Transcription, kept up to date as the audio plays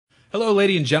Hello,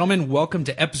 ladies and gentlemen. Welcome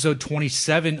to episode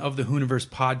 27 of the Hooniverse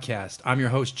podcast. I'm your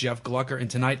host, Jeff Glucker, and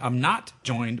tonight I'm not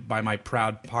joined by my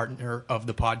proud partner of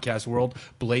the podcast world,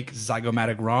 Blake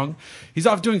Zygomatic Wrong. He's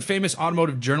off doing famous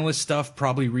automotive journalist stuff,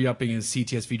 probably re-upping his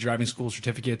CTSV driving school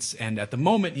certificates, and at the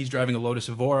moment he's driving a Lotus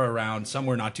Evora around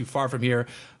somewhere not too far from here,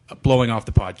 blowing off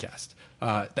the podcast.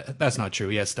 That's not true.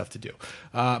 He has stuff to do.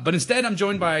 But instead, I'm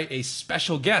joined by a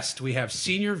special guest. We have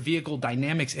Senior Vehicle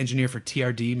Dynamics Engineer for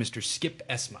TRD, Mr. Skip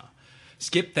Esma.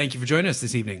 Skip, thank you for joining us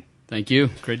this evening. Thank you.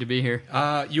 Great to be here.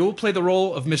 You'll play the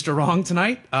role of Mr. Wrong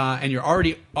tonight, and you're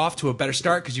already off to a better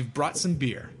start because you've brought some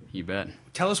beer. You bet.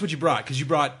 Tell us what you brought, because you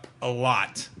brought a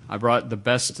lot. I brought the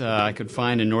best I could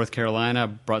find in North Carolina. I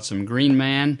brought some Green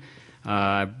Man.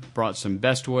 I brought some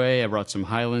Best Way. I brought some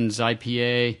Highlands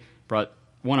IPA. Brought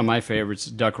one of my favorites,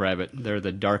 Duck Rabbit. They're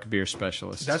the dark beer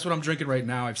specialists. That's what I'm drinking right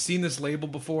now. I've seen this label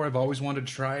before. I've always wanted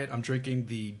to try it. I'm drinking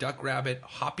the Duck Rabbit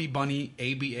Hoppy Bunny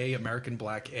ABA American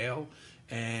Black Ale,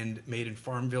 and made in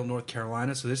Farmville, North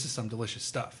Carolina. So this is some delicious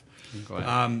stuff. I'm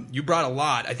glad. You brought a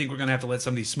lot. I think we're going to have to let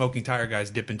some of these Smoking Tire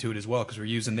guys dip into it as well, because we're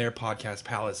using their podcast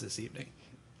palates this evening.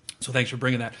 So thanks for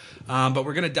bringing that. But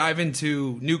we're going to dive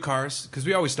into new cars, because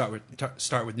we always start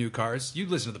with new cars. You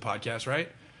listen to the podcast, right?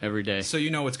 Every day. So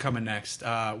you know what's coming next.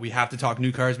 We have to talk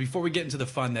new cars before we get into the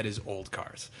fun that is old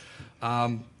cars.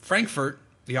 Frankfurt,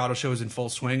 the auto show is in full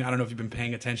swing. I don't know if you've been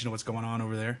paying attention to what's going on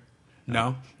over there.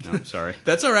 No? No, sorry.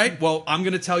 That's all right. Well, I'm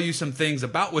going to tell you some things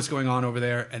about what's going on over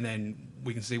there, and then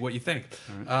we can see what you think.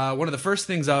 Right. One of the first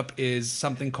things up is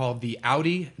something called the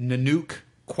Audi Nanook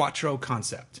Quattro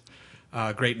Concept.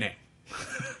 Great name.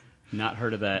 Not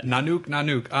heard of that.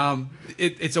 Nanook.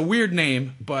 It's a weird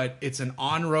name, but it's an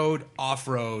on-road,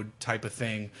 off-road type of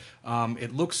thing.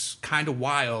 It looks kind of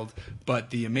wild,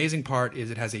 but the amazing part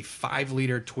is it has a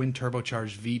 5-liter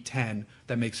twin-turbocharged V10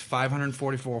 that makes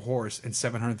 544 horse and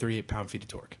 738 pound-feet of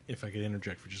torque. If I could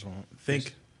interject for just a moment.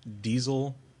 Think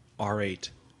diesel R8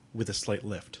 with a slight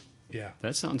lift. Yeah.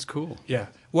 That sounds cool. Yeah.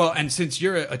 Well, and since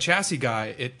you're a chassis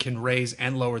guy, it can raise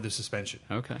and lower the suspension.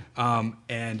 Okay.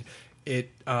 And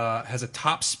it has a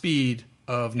top speed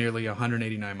of nearly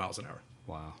 189 miles an hour.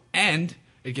 Wow. And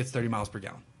it gets 30 miles per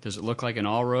gallon. Does it look like an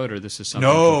all-road, or this is something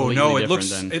completely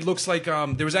different? It looks like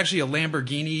there was actually a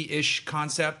Lamborghini-ish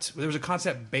concept. There was a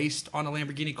concept based on a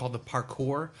Lamborghini called the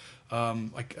Parcours,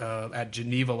 at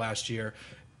Geneva last year.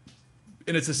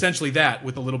 And it's essentially that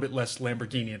with a little bit less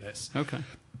Lamborghini in this. Okay.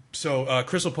 So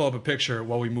Chris will pull up a picture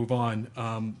while we move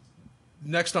on.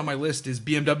 Next on my list is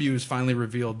BMW has finally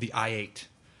revealed the i8.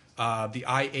 The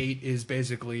i8 is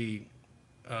basically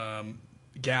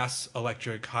gas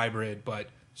electric hybrid, but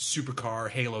supercar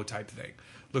halo type thing.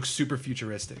 Looks super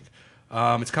futuristic.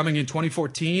 It's coming in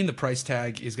 2014. The price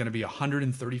tag is going to be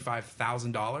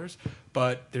 $135,000,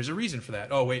 but there's a reason for that.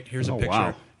 Oh wait, here's a picture.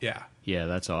 Wow. Yeah. Yeah,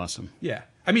 that's awesome. Yeah.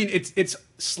 I mean, it's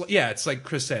like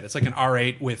Chris said, it's like an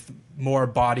R8 with more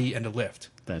body and a lift.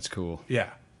 That's cool. Yeah.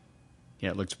 Yeah,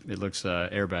 it looks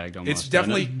airbagged almost. It's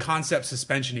definitely concept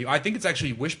suspension. I think it's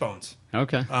actually wishbones.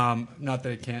 Okay. Not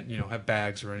that it can't, have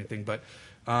bags or anything, but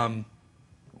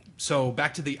so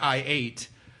back to the i8.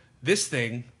 This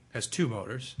thing has 2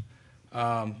 motors,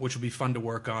 which will be fun to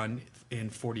work on in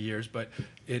 40 years. But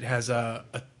it has a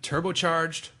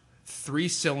turbocharged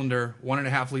 3-cylinder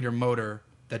 1.5 liter motor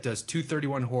that does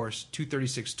 231 horse,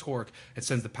 236 torque, and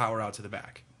sends the power out to the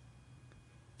back.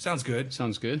 Sounds good.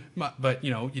 Sounds good. But,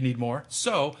 you need more.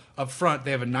 So, up front,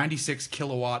 they have a 96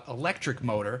 kilowatt electric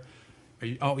motor.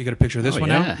 You got a picture of this one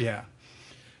now? Yeah.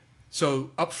 So,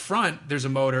 up front, there's a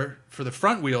motor for the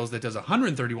front wheels that does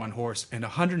 131 horse and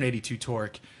 182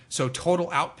 torque. So, total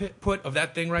output of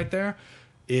that thing right there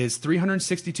is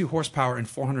 362 horsepower and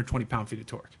 420 pound-feet of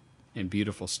torque. And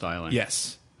beautiful styling.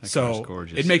 Yes. That car's So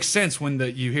gorgeous. it makes sense when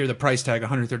you hear the price tag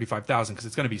 $135,000, because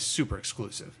it's going to be super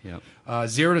exclusive. Yep.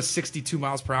 0 to 62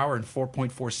 miles per hour in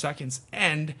 4.4 seconds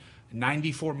and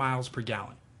 94 miles per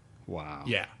gallon. Wow.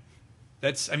 Yeah.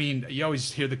 You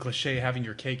always hear the cliche, having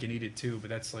your cake and eat it too, but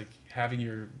that's like having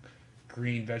your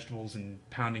green vegetables and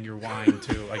pounding your wine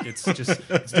too. Like it's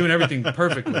doing everything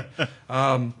perfectly.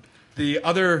 The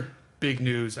other big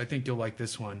news, I think you'll like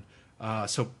this one.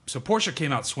 So Porsche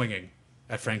came out swinging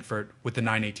at Frankfurt with the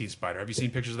 918 Spider. Have you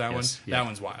seen pictures of that one? Yeah. That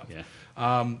one's wild.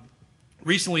 Yeah.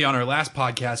 Recently on our last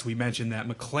podcast, we mentioned that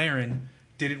McLaren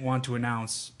didn't want to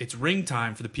announce its ring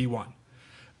time for the P1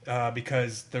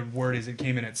 because the word is it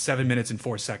came in at 7 minutes and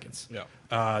 4 seconds.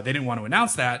 Yeah. They didn't want to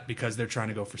announce that because they're trying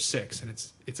to go for 6. And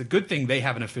it's a good thing they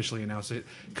haven't officially announced it,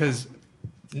 because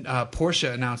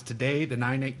Porsche announced today the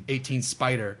 918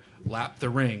 Spider lapped the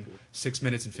ring 6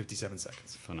 minutes and 57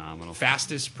 seconds. Phenomenal.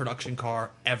 Fastest production car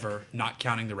ever, not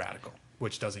counting the Radical,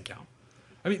 which doesn't count.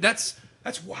 I mean, that's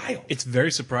That's wild. It's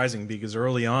very surprising because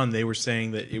early on they were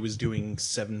saying that it was doing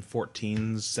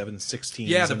 714s, 716s.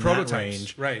 Yeah, the in that prototypes.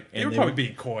 range. Right. They And were probably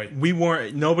being coy. We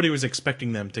weren't. Nobody was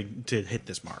expecting them to hit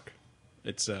this mark.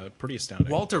 It's pretty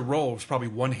astounding. Walter Roll was probably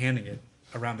one-handing it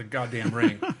around the goddamn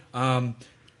ring.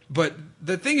 But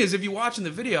the thing is, if you watch in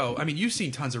the video, I mean, you've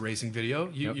seen tons of racing video.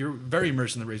 You're very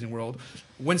immersed in the racing world.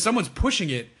 When someone's pushing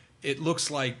it, it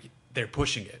looks like they're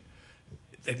pushing it.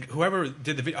 And whoever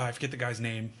did the video, I forget the guy's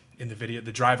name in the video,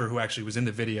 the driver who actually was in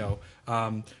the video.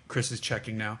 Chris is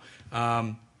checking now.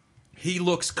 He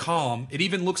looks calm. It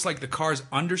even looks like the car's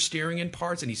understeering in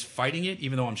parts, and he's fighting it,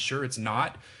 even though I'm sure it's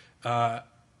not.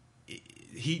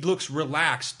 He looks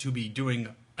relaxed to be doing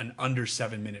an under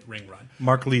 7-minute ring run.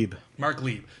 Mark Lieb. Mark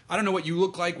Lieb. I don't know what you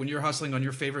look like when you're hustling on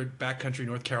your favorite backcountry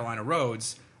North Carolina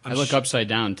roads. I look upside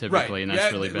down typically, and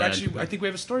that's really bad. Actually, I think we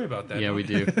have a story about that. Yeah, we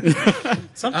do.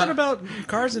 Something about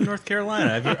cars in North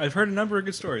Carolina. I've heard a number of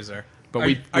good stories there.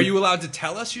 But Are you allowed to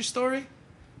tell us your story?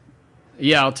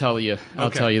 Yeah, I'll tell you. I'll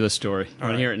Okay. tell you the story. Want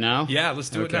right. to hear it now? Yeah, let's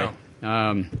do it now.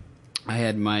 I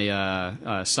had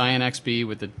my Scion XB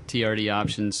with the TRD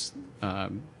options,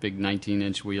 big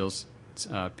 19-inch wheels,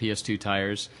 PS2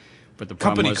 tires. But the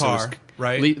problem Company was car, it was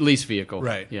right? Lease vehicle,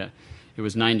 Right. Yeah, it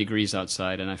was 9 degrees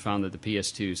outside, and I found that the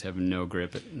PS2s have no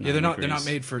grip at 9 Yeah, they're not degrees.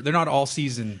 made for. They're not all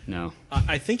season. No,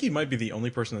 I think you might be the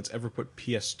only person that's ever put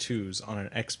PS2s on an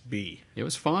XB. it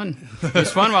was fun. It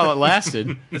was fun while it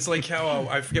lasted. It's like how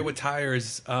I forget what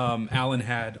tires Alan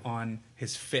had on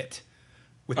his Fit.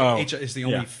 With Oh, it's the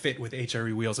only yeah. Fit with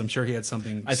HRE wheels. I'm sure he had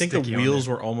something. I think the sticky on wheels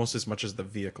there. were almost as much as the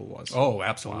vehicle was. Oh,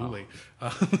 absolutely.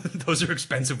 Those are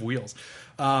expensive wheels.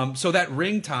 So that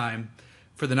ring time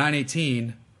for the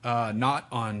 918, not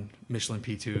on Michelin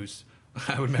P2s,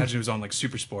 I would imagine it was on like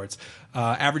Super Sports.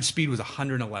 Average speed was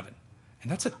 111.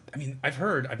 And that's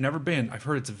I've never been, I've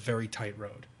heard it's a very tight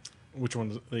road. Which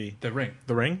one's the ring.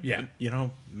 The ring? Yeah. You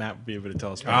know, Matt would be able to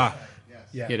tell us. About that.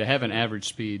 Yeah. Yeah, to have an average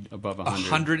speed above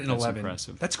 100. 111. That's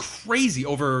impressive. That's crazy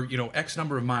over, X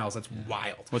number of miles. That's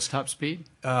wild. What's top speed?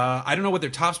 I don't know what their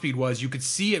top speed was. You could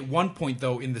see at one point,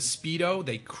 though, in the Speedo,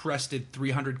 they crested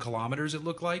 300 kilometers, it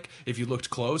looked like, if you looked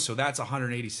close. So that's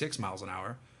 186 miles an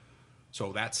hour.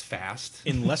 So that's fast.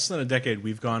 In less than a decade,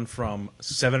 we've gone from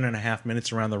 7.5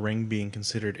 minutes around the ring being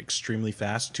considered extremely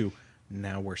fast to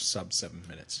now we're sub 7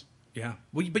 minutes. Yeah.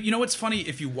 Well, but you know what's funny?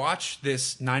 If you watch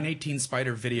this 918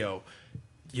 Spider video,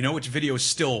 you know which video is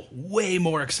still way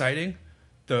more exciting?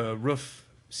 The roof,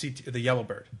 the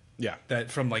Yellowbird. Yeah.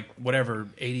 That from like whatever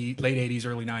late 80s,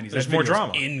 early 90s. There's That more video is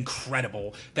drama.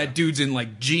 Incredible. That dude's in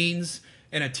like jeans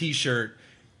and a t-shirt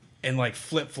and like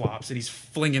flip flops, and he's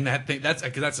flinging that thing.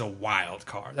 That's a wild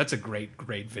car. That's a great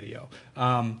video.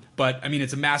 But I mean,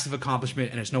 it's a massive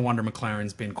accomplishment, and it's no wonder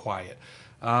McLaren's been quiet.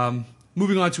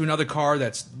 Moving on to another car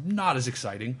that's not as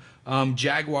exciting.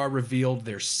 Jaguar revealed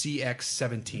their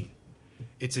CX-17.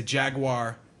 It's a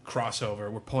Jaguar crossover.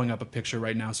 We're pulling up a picture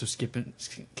right now so Skip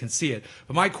can see it.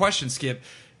 But my question, Skip,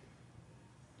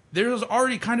 there's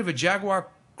already kind of a Jaguar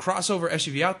crossover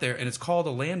SUV out there, and it's called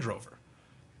a Land Rover.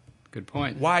 Good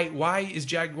point. Why is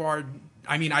Jaguar...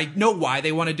 I mean, I know why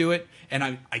they want to do it, and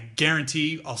I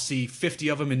guarantee I'll see 50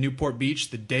 of them in Newport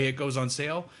Beach the day it goes on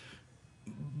sale.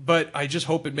 But I just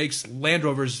hope it makes Land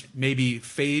Rovers maybe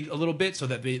fade a little bit so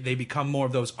that they become more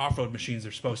of those off-road machines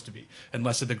they're supposed to be, and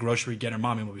less of the grocery getter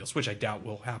mommy mobiles, which I doubt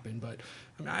will happen. But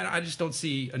I mean, I just don't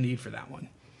see a need for that one.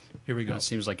 Here we go. It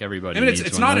seems like everybody I mean, needs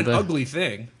it's one, not don't an they? ugly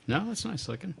thing. No, it's nice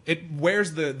looking. It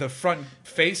wears the front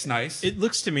face nice. It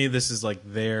looks to me this is like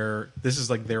their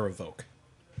Evoque.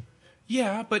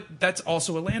 Yeah, but that's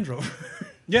also a Land Rover.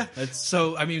 Yeah, that's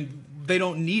So, I mean, they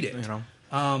don't need it.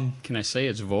 Can I say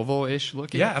it's Volvo-ish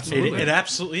looking? Yeah, absolutely. it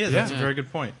absolutely is. Yeah. That's a very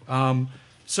good point.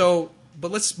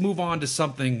 But let's move on to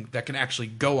something that can actually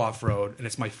go off-road, and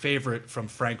it's my favorite from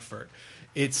Frankfurt.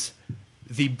 It's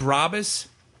the Brabus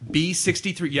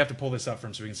B63. You have to pull this up for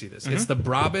him so we can see this. It's the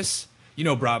Brabus,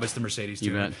 Brabus, the Mercedes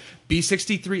You too. bet.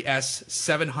 B63S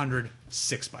 700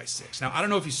 6x6. Now, I don't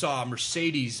know if you saw,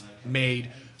 Mercedes made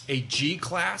a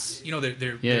G-Class. They're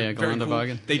very cool.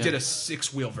 Geländewagen. They Yeah. did a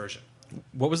 6-wheel version.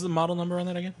 What was the model number on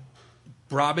that again?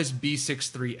 Brabus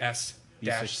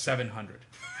B63S-700.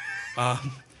 But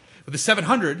the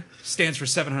 700 stands for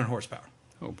 700 horsepower.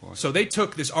 Oh boy. So they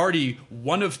took this already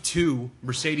one of two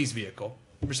Mercedes vehicle.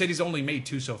 Mercedes only made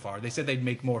two so far. They said they'd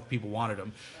make more if people wanted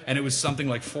them. And it was something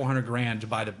like $400,000 to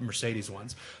buy the Mercedes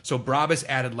ones. So Brabus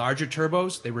added larger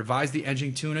turbos. They revised the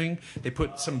engine tuning. They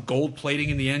put some gold plating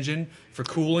in the engine for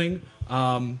cooling.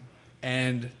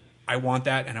 And I want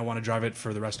that, and I want to drive it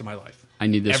for the rest of my life. I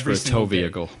need this Every for a single tow day.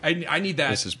 vehicle. I need that.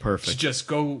 This is perfect. To just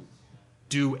go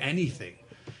do anything.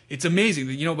 It's amazing.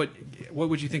 But what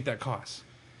would you think that costs?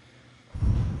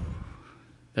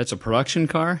 That's a production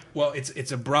car? Well, it's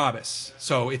a Brabus,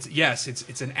 so it's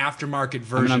an aftermarket I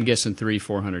version. mean, I'm guessing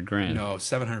 $300,000-400,000. No,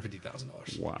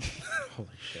 $750,000. Wow. Holy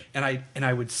shit. And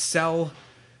I would sell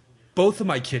both of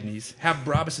my kidneys, have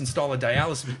Brabus install a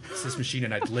dialysis machine,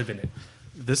 and I'd live in it.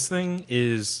 This thing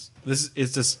is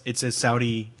it's a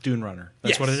Saudi dune runner.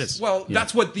 That's Yes. what it is. Well,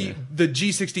 that's what the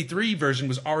G63 version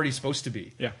was already supposed to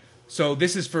be. Yeah. So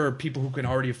this is for people who can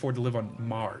already afford to live on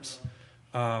Mars.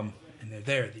 And they're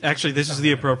there. Actually, this is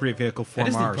the appropriate vehicle for That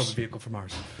is the Mars. appropriate vehicle for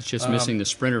Mars. It's just missing the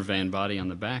Sprinter van body on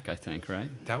the back, I think, right?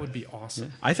 That would be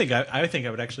awesome. I think I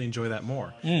would actually enjoy that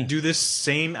more. Do this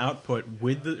same output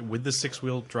with the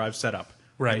 6-wheel drive setup,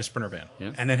 Right. in a Sprinter van.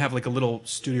 Yeah. And then have like a little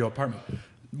studio apartment.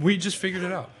 We just figured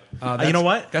it out. You know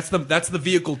what? That's the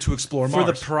vehicle to explore For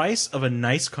Mars. the price of a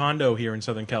nice condo here in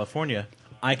Southern California,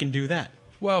 I can do that.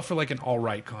 Well, for like an all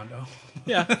right condo.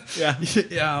 Yeah, yeah.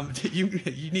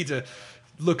 You need to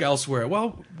look elsewhere.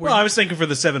 Well, I was thinking for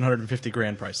the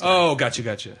 $750,000 price tag. oh, gotcha.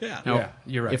 Yeah. Now, Yeah,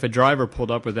 you're right. If a driver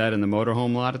pulled up with that in the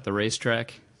motorhome lot at the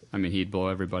racetrack, I mean, he'd blow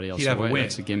everybody else He'd have away. a win.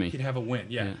 That's a gimme. He'd have a win.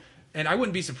 Yeah. Yeah. And I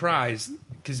wouldn't be surprised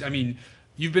because I mean,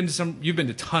 you've been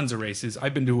to tons of races.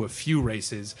 I've been to a few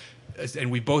races,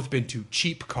 and we've both been to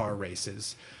cheap car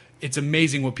races. It's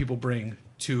amazing what people bring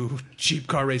to cheap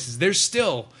car races. There's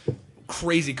still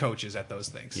crazy coaches at those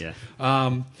things. Yeah.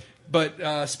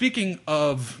 But speaking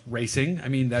of racing, I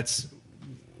mean that's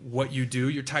what you do.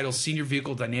 Your title's Senior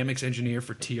Vehicle Dynamics Engineer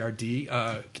for TRD.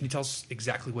 Can you tell us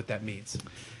exactly what that means?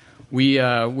 We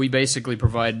basically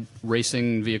provide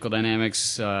racing vehicle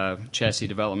dynamics, chassis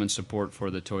development support for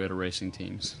the Toyota racing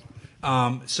teams.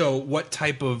 So what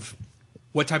type of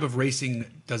racing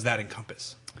does that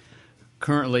encompass?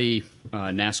 Currently,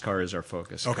 NASCAR is our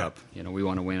focus. Okay. Cup. We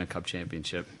want to win a Cup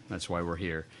championship. That's why we're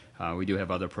here. We do have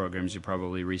other programs. You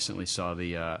probably recently saw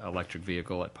the electric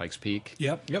vehicle at Pikes Peak.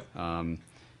 Yep.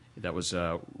 That was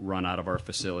run out of our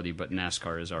facility, but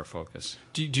NASCAR is our focus.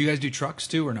 Do you guys do trucks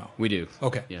too, or no? We do.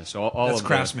 Okay. Yeah. So all That's of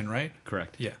Craftsman, right?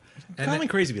 Correct. Yeah. And And then,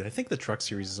 crazy, but I think the truck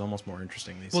series is almost more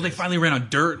interesting these well, they days. finally ran on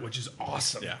dirt, which is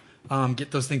awesome. Yeah.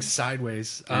 Get those things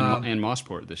sideways. And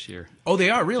Mossport this year. Oh, they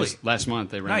are really. Just last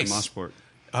month they ran Nice. Mossport.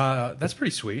 That's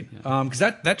pretty sweet. Because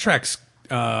that track's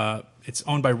it's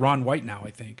owned by Ron White now, I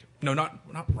think. No, not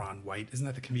Ron White. Isn't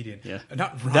that the comedian? Yeah.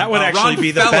 Not Ron, That would actually Ron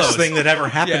be the Fellows. best thing that ever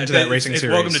happened to that racing it's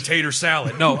series. Welcome to Tater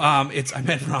Salad. No, I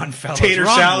meant Ron Fellows. Tater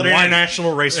Ron Salad White.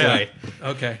 International Raceway. Yeah.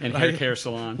 Okay. And Hair Care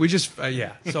Salon. We just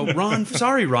So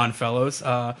sorry Ron Fellows,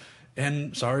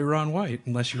 and sorry Ron White,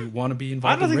 unless you want to be I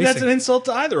involved don't in think racing. that's an insult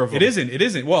to either of them. It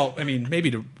isn't. Well, I mean, maybe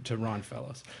to Ron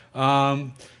Fellows.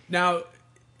 Now,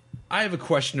 I have a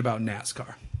question about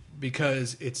NASCAR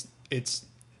because it's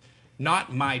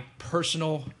not my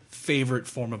personal favorite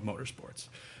form of motorsports.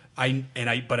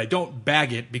 But I don't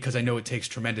bag it because I know it takes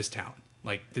tremendous talent.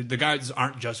 Like the guys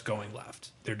aren't just going left;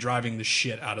 they're driving the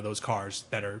shit out of those cars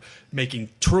that are making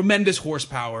tremendous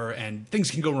horsepower, and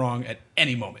things can go wrong at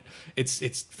any moment. It's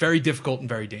very difficult and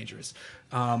very dangerous.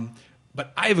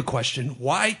 But I have a question: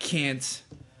 why can't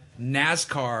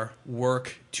NASCAR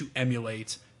work to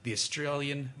emulate the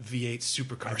Australian V8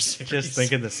 Supercar series? Just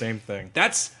thinking the same thing.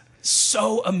 That's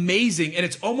so amazing, and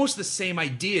it's almost the same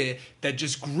idea that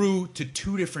just grew to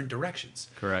two different directions.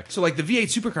 Correct. So like the V8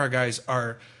 Supercar guys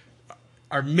are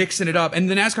mixing it up, and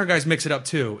the NASCAR guys mix it up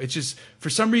too. It's just for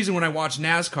some reason when I watch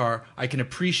NASCAR, I can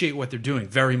appreciate what they're doing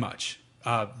very much,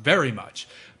 very much.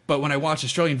 But when I watch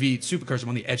Australian V8 Supercars, I'm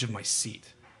on the edge of my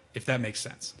seat, if that makes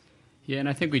sense. Yeah, and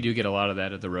I think we do get a lot of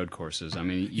that at the road courses. I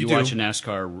mean, you do. watch a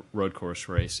NASCAR road course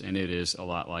race, and it is a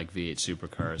lot like V8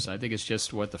 Supercars. I think it's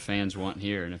just what the fans want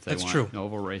here, and if they That's want true.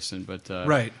 oval racing. But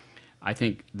Right. I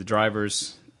think the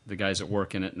drivers, the guys that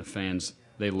work in it, and the fans,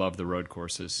 they love the road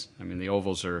courses. I mean, the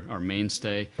ovals are our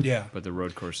mainstay. Yeah. But the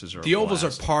road courses are The a ovals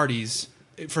blast. are parties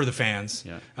for the fans,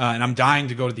 Yeah. And I'm dying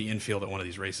to go to the infield at one of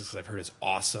these races because I've heard it's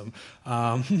awesome.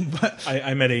 But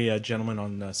I met a gentleman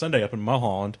on Sunday up in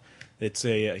Mulholland.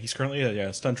 He's currently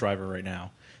a stunt driver right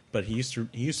now, but he used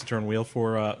to turn wheel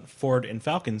for Ford and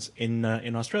Falcons in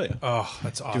Australia. oh,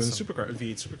 that's awesome. Doing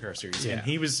the V8 Supercar series. Yeah.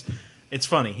 And it's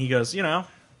funny. He goes,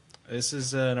 this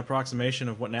is an approximation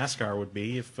of what NASCAR would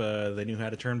be if they knew how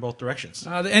to turn both directions.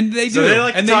 And they do. So they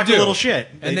like to and talk they a do. little shit.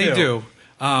 And They they do.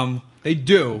 do. They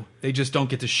do. They just don't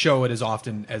get to show it as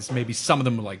often as maybe some of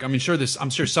them like. I mean, I'm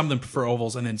sure some of them prefer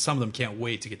ovals, and then some of them can't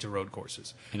wait to get to road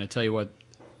courses. And I tell you what,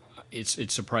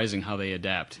 it's surprising how they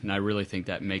adapt, and I really think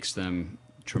that makes them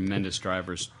tremendous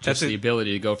drivers. That's Just a- the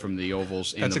ability to go from the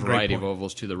ovals and That's the a great variety of point.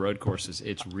 ovals to the road courses,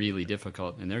 it's really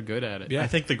difficult, and they're good at it. Yeah. I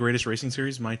think the greatest racing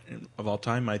series of all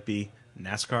time might be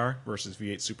NASCAR versus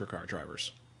V8 Supercar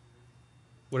drivers.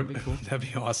 Would it be cool? That'd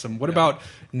be awesome. What about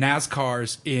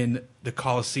NASCARs in the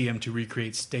Coliseum to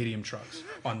recreate stadium trucks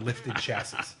on lifted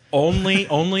chassis?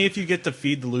 Only if you get to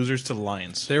feed the losers to the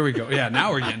lions. There we go. Yeah,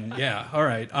 now we're getting. Yeah, all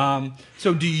right.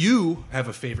 So, do you have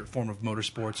a favorite form of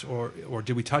motorsports, or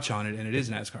did we touch on it? And it is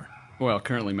NASCAR. Well,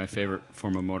 currently my favorite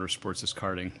form of motorsports is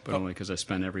karting, but only because I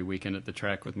spend every weekend at the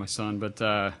track with my son. But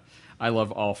I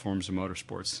love all forms of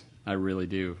motorsports. I really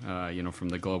do. From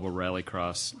the global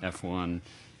rallycross, F1.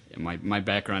 My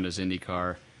background is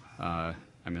IndyCar. I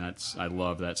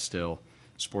love that still.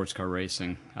 Sports car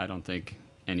racing. I don't think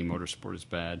any motorsport is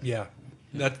bad. Yeah.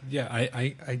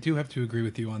 I do have to agree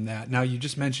with you on that. Now, you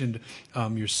just mentioned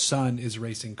your son is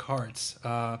racing karts.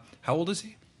 How old is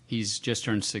he? He's just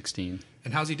turned 16.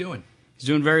 And how's he doing? He's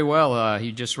doing very well.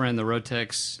 He just ran the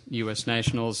Rotex U.S.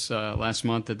 Nationals last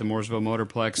month at the Mooresville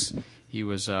Motorplex. He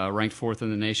was ranked 4th in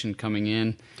the nation coming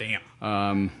in.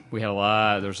 Damn. We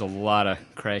had there's a lot of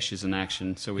crashes in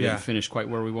action, so we didn't finish quite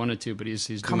where we wanted to, but he's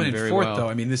coming doing very in 4th, well. though.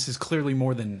 I mean, this is clearly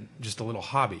more than just a little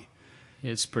hobby.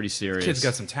 It's pretty serious. Kid's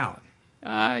got some talent.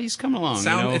 He's coming along.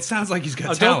 It sounds like he's got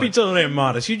talent. Don't be totally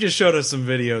modest. You just showed us some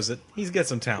videos that he's got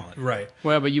some talent. Right.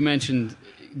 Well, but you mentioned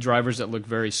drivers that look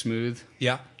very smooth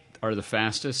Yeah. are the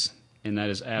fastest, and that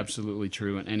is absolutely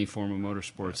true in any form of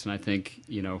motorsports. And I think,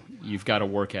 you've got to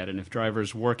work at it. And if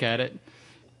drivers work at it,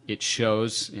 it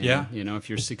shows. And, Yeah. If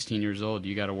you're 16 years old,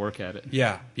 you got to work at it.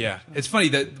 Yeah, yeah. It's funny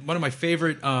that one of my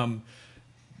favorite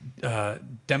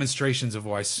demonstrations of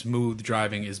why smooth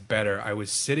driving is better. I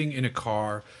was sitting in a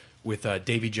car with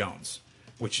Davy Jones,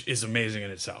 which is amazing in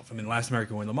itself. I mean, last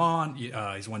American won Le Mans.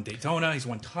 He's won Daytona. He's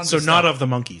won tons of stuff. So not of the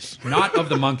monkeys. Not of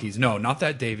the monkeys. No, not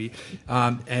that Davy.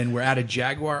 And we're at a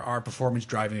Jaguar R Performance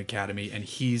Driving Academy, and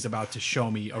he's about to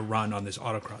show me a run on this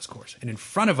autocross course. And in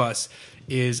front of us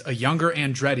is a younger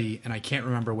Andretti, and I can't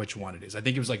remember which one it is. I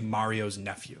think it was like Mario's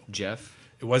nephew. Jeff?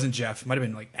 It wasn't Jeff. It might have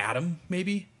been like Adam,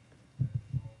 maybe.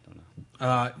 Don't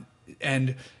know.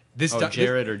 And this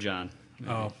Jared or John?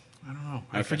 Maybe. Oh, I don't know.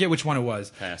 I forget which one it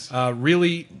was. Pass.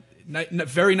 Really,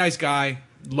 very nice guy.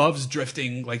 Loves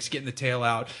drifting, likes getting the tail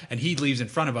out, and he leaves in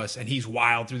front of us, and he's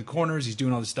wild through the corners. He's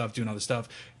doing all this stuff,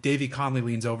 Davey Conley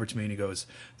leans over to me, and he goes,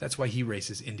 "That's why he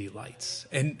races Indy Lights."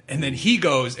 And then he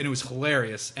goes, and it was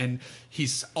hilarious, and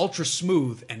he's ultra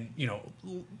smooth and,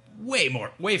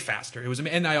 way faster. It was,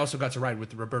 and I also got to ride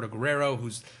with Roberto Guerrero,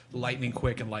 who's lightning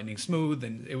quick and lightning smooth,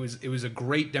 and it was a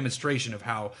great demonstration of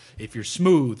how if you're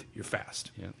smooth, you're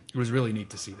fast. Yeah. It was really neat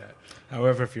to see that.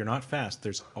 However, if you're not fast,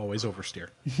 there's always oversteer.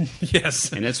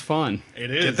 Yes. And it's fun.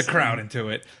 It is. Get the crowd into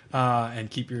it,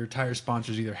 and keep your tire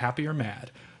sponsors either happy or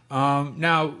mad.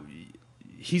 Now,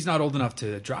 he's not old enough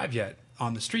to drive yet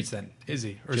on the streets then, is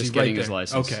he? Or is Just he right getting his there?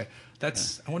 license. Okay.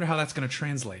 I wonder how that's going to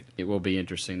translate. It will be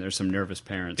interesting. There's some nervous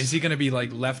parents. Is he going to be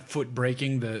like left foot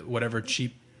braking the whatever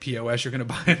cheap POS you're going to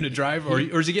buy him to drive, or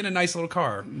is he getting a nice little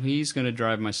car? He's going to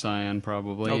drive my Scion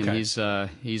probably, Okay. and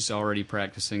he's already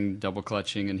practicing double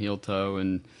clutching and heel toe,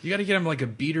 and You got to get him like a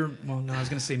beater. Well, no, I was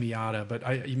going to say Miata, but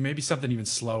maybe something even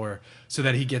slower, so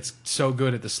that he gets so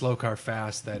good at the slow car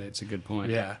fast that it's a good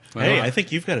point. Yeah. Well, Hey, I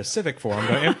think you've got a Civic for him,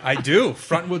 don't you? I do.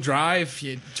 Front wheel drive,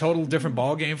 total different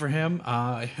ball game for him.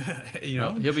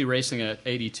 he'll be racing a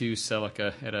 '82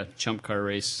 Celica at a chump car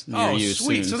race near you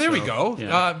sweet. soon. So there we go.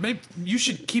 Yeah. Maybe you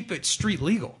should keep it street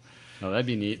legal. Oh, that'd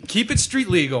be neat. Keep it street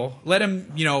legal. Let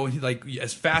him, like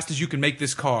as fast as you can make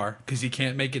this car, because he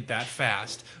can't make it that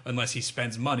fast unless he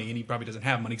spends money, and he probably doesn't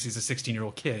have money because he's a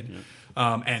 16-year-old kid.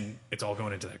 Yeah. And it's all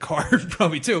going into that car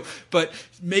probably too. But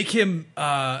make him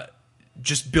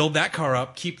just build that car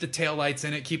up, keep the taillights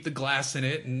in it, keep the glass in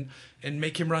it, and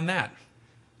make him run that.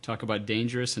 Talk about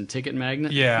dangerous and ticket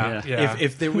magnet. Yeah.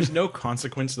 If there was no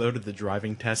consequence though to the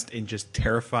driving test in just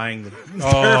terrifying the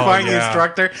yeah.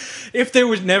 instructor, if there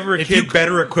was never a kid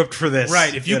better equipped for this,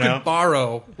 Right. If you could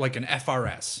borrow like an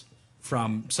FRS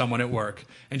from someone at work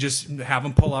and just have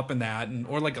them pull up in that,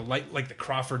 or like a light, like the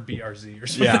Crawford BRZ or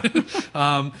something.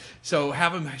 Yeah. So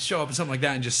have them show up in something like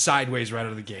that and just sideways right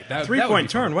out of the gate. That 3-point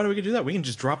turn. Why do we do that? We can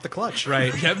just drop the clutch.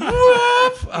 Right. Yeah.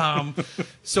 Whoop!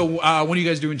 So when are you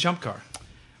guys doing Chump Car?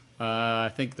 I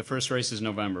think the first race is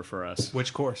November for us.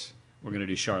 Which course? We're going to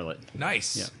do Charlotte.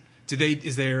 Nice. Yeah.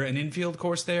 Is there an infield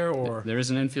course there, or there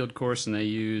is an infield course, and they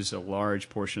use a large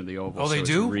portion of the oval. Oh, they so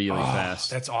do? It's really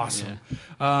fast. That's awesome.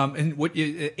 Yeah. And what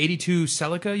 82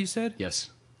 Celica? You said?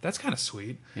 Yes. That's kind of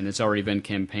sweet. And it's already been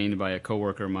campaigned by a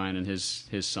coworker of mine, and his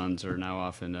sons are now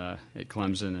off at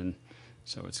Clemson, and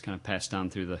so it's kind of passed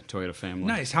down through the Toyota family.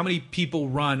 Nice. How many people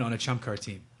run on a Chump Car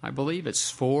team? I believe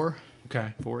it's 4.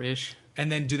 Okay. 4-ish.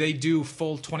 And then do they do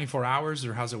full 24 hours,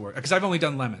 or how's it work? Because I've only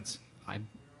done Lemons.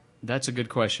 That's a good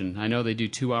question. I know they do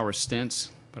 2-hour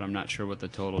stints, but I'm not sure what the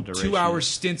total duration 2 hour is.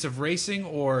 stints of racing,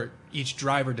 or each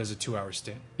driver does a 2 hour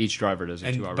stint? Each driver does a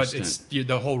And 2 hour but stint. it's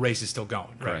the whole race is still going.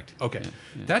 Right? Correct. Okay,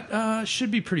 Yeah. that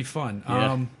should be pretty fun.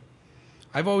 Yeah.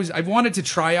 I've wanted to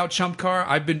try out Chump Car.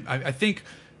 I think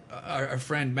our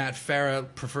friend Matt Farah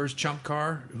prefers Chump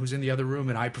Car, who's in the other room,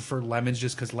 and I prefer Lemons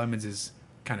just because Lemons is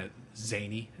kind of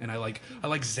zany, and I like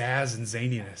zazz and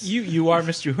zaniness. You are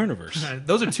Mr. Universe.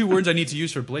 Those are 2 words I need to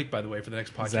use for Blake, by the way, for the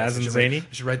next podcast. Zazz and I should zany? I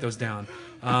should write those down.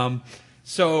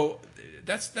 So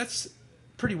that's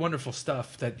pretty wonderful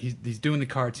stuff that he's doing the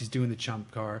karts, he's doing the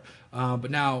Chump Car. But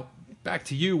now back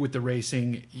to you with the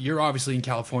racing. You're obviously in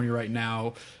California right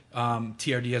now.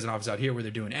 TRD has an office out here where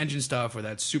they're doing engine stuff, or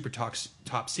that's super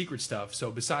top secret stuff. So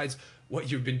besides what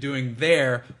you've been doing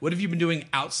there, what have you been doing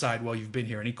outside while you've been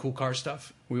here? Any cool car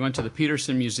stuff? We went to the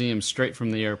Peterson Museum straight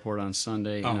from the airport on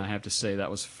Sunday, and Oh. I have to say that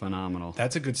was phenomenal.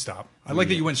 That's a good stop. I like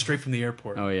that you went straight from the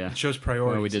airport. Oh, yeah. It shows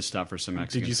priorities. Well, we did stop for some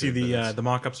Mexican Did you see food, but that's- the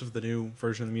mock-ups of the new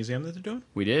version of the museum that they're doing?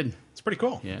 We did. It's pretty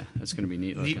cool. Yeah, that's going to be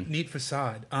neat looking. Neat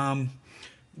facade.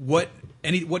 What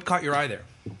caught your eye there?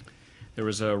 There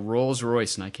was a Rolls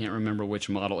Royce, and I can't remember which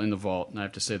model in the vault. And I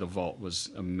have to say, the vault was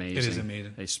amazing. It is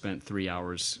amazing. They spent 3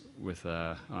 hours with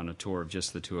on a tour of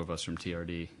just the 2 of us from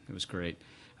TRD. It was great.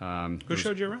 Who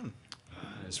showed you around?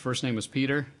 His first name was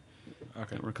Peter.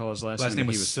 Okay. I don't recall his last Last name He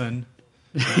was Sun.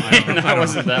 that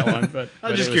wasn't that one, but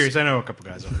I'm just curious. I know a couple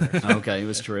guys over there. Okay, it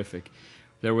was terrific.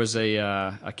 There was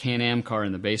a Can-Am car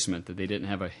in the basement that they didn't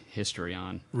have a history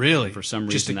on. Really? For some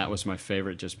Just reason, a- that was my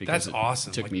favorite, just because That's it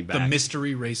awesome. took Like me back. The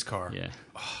mystery race car. Yeah.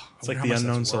 It's like the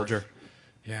unknown soldier.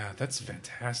 Yeah, that's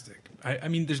fantastic. I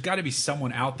mean, there's got to be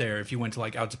someone out there. If you went to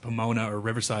like out to Pomona or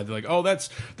Riverside, they're like, "Oh, that's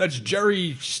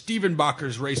Jerry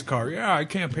Stievenbacher's race car." Yeah, I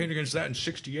campaigned against that in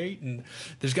 '68, and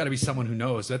there's got to be someone who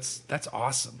knows. That's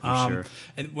awesome. Sure.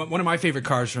 And one of my favorite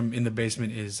cars from in the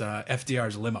basement is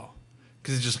FDR's limo,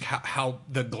 because it's just how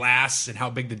the glass and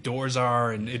how big the doors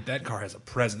are, and that car has a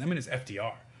presence. I mean, it's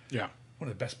FDR. Yeah. One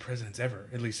of the best presidents ever,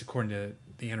 at least according to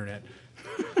the internet.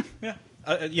 Yeah.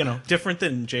 Different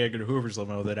than J. Edgar Hoover's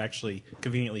limo that actually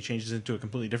conveniently changes into a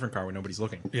completely different car when nobody's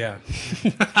looking. Yeah.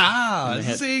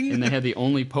 And they had the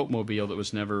only Pope mobile that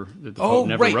was never that the Oh, Pope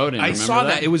never right. rode in. I Remember saw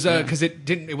that. that. It was because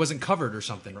it wasn't covered or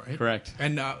something, right? Correct.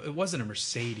 And it wasn't a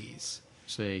Mercedes.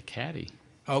 It's a caddy.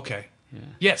 Okay. Yeah.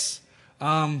 Yes.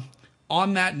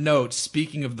 On that note,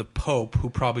 speaking of the Pope, who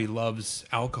probably loves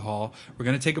alcohol, we're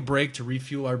going to take a break to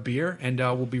refuel our beer, and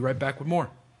we'll be right back with more.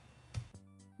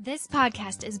 This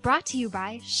podcast is brought to you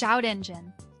by Shout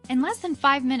Engine. In less than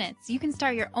 5 minutes, you can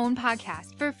start your own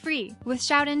podcast for free with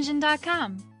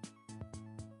shoutengine.com.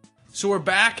 So we're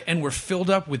back, and we're filled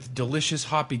up with delicious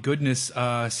hoppy goodness.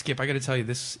 Skip, I got to tell you,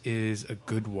 this is a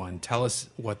good one. Tell us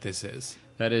what this is.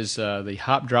 That is the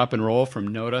Hop Drop and Roll from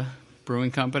Noda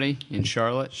Brewing Company in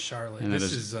Charlotte. Charlotte. And This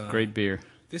that is, great beer.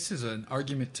 This is an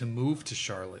argument to move to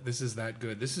Charlotte. This is that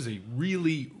good. This is a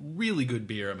really, really good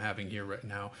beer I'm having here right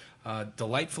now.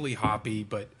 Delightfully hoppy,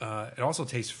 but it also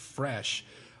tastes fresh,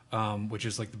 which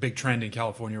is like the big trend in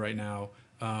California right now.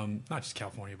 Not just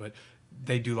California, but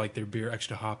they do like their beer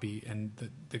extra hoppy, and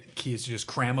the key is to just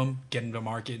cram them, get them to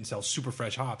market, and sell super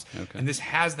fresh hops. Okay. And this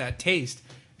has that taste,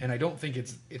 and I don't think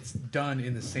it's done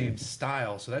in the same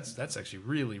style. So that's actually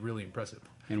really, really impressive.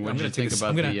 And what I'm did you gonna take think a- about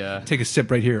I'm the? gonna take a sip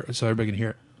right here so everybody can hear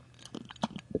it.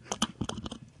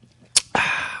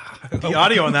 The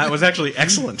audio on that was actually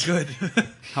excellent. Good.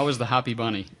 How was the Hoppy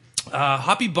Bunny?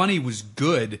 Hoppy Bunny was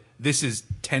good. This is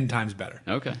 10 times better.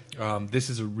 Okay. This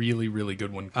is a really, really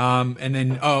good one. And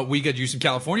then we got you some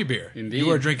California beer. Indeed. You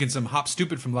are drinking some Hop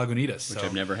Stupid from Lagunitas. Which so,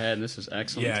 I've never had, and this is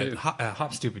excellent yeah, too.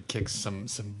 Hop Stupid kicks some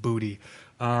booty.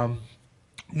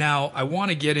 Now, I want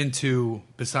to get into,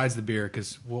 besides the beer,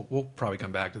 because we'll probably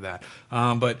come back to that,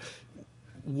 but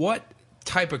what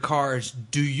type of cars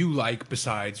do you like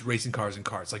besides racing cars and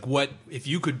karts? Like, what if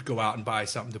you could go out and buy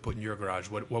something to put in your garage,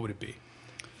 what would it be?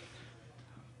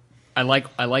 I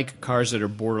like cars that are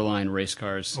borderline race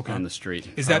cars Okay. on the street.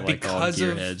 Is that I like all because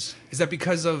of gearheads. is that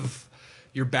because of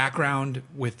your background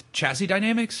with chassis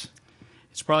dynamics?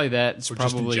 It's probably that. It's Or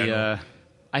just in probably. general?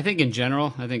 I think in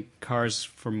general, I think cars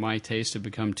for my taste have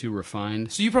become too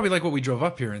refined. So you probably like what we drove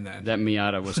up here in that. That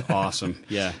Miata was awesome.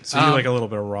 Yeah, So you like a little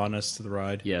bit of rawness to the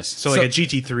ride? Yes. So like a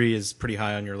GT3 is pretty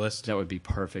high on your list? that would be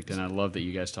perfect, and I love that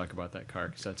you guys talk about that car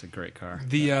because that's a great car.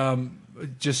 The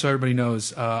just so everybody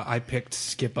knows, I picked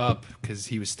Skip up because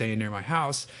he was staying near my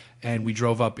house, and we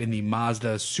drove up in the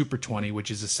Mazda Super 20,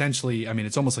 which is essentially, I mean,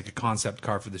 it's almost like a concept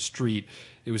car for the street.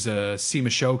 It was a SEMA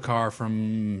show car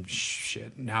from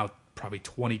now probably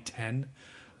 2010.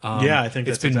 Yeah, I think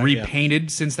it's that's been exactly- yeah. repainted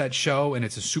since that show, and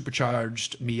it's a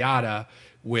supercharged Miata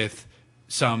with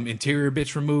some interior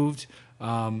bits removed.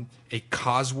 a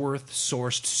Cosworth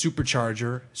sourced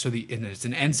supercharger. And it's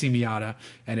an NC Miata,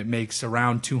 and it makes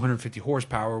around 250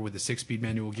 horsepower with a 6-speed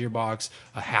manual gearbox,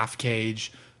 a half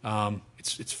cage.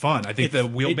 It's fun. I think the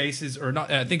wheelbases are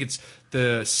not. I think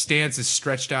the stance is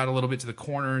stretched out a little bit to the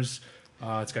corners.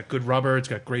 It's got good rubber. It's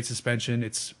got great suspension.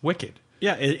 It's wicked.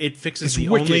 Yeah, it fixes It's the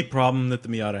wicked. only problem that the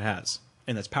Miata has,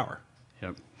 and that's power.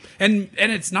 Yep. And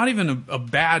it's not even a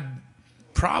bad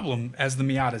problem as the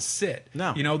Miatas sit.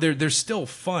 No. You know, they're still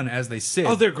fun as they sit.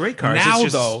 Oh, they're great cars. Now,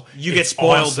 It's just though, you get it's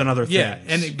spoiled awesome. in other Yeah,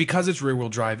 things. and because it's rear-wheel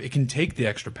drive, it can take the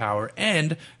extra power,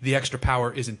 and the extra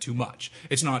power isn't too much.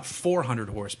 It's not 400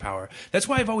 horsepower. That's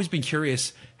why I've always been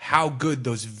curious how good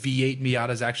those V8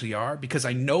 Miatas actually are, because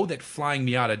I know that Flying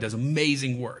Miata does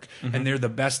amazing work, and they're the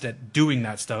best at doing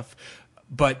that stuff.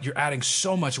 But you're adding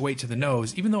so much weight to the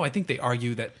nose, even though I think they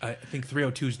argue that I think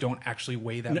 302s don't actually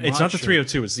weigh that much. It's not the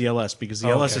 302, it's the LS, because the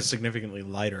LS okay. is significantly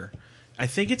lighter. I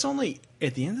think it's only,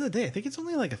 at the end of the day, I think it's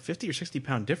only like a 50 or 60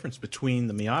 pound difference between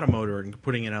the Miata motor and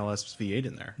putting an LS V8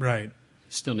 in there. Right.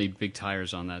 Still need big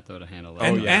tires on that though to handle that.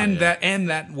 And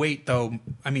that weight though.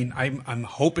 I mean, I'm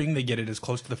hoping they get it as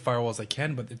close to the firewall as they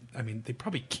can, but they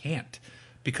probably can't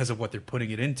because of what they're putting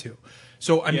it into.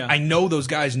 So I know those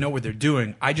guys know what they're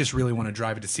doing. I just really want to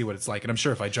drive it to see what it's like, and I'm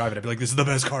sure if I drive it, I'd be like, "This is the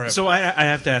best car ever." So I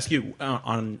have to ask you,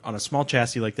 on a small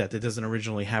chassis like that doesn't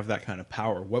originally have that kind of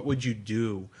power, what would you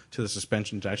do to the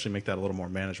suspension to actually make that a little more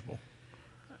manageable?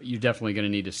 You're definitely going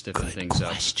to need to stiffen things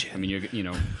question. up. I mean,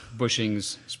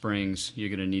 bushings, springs. You're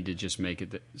going to need to just make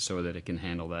it so that it can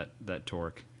handle that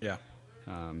torque. Yeah.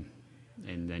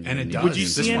 And then And it need- does. Would you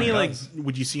This see one any does.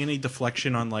 Would you see any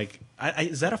deflection on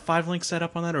is that a 5-link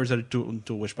setup on that, or is that a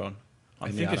dual wishbone?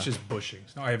 I think it's just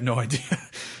bushings. No, I have no idea.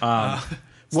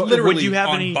 It's Would literally you have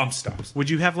on any bump stops. Would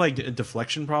you have like a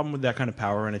deflection problem with that kind of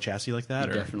power in a chassis like that?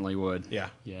 You or? definitely would. Yeah.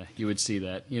 Yeah, you would see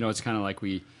that. It's kind of like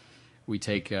we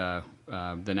take the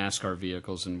NASCAR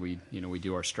vehicles and we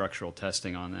do our structural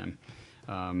testing on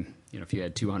them. If you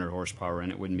had 200 horsepower in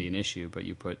it, wouldn't be an issue, but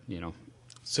you put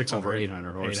 600, over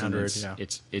 800 horsepower,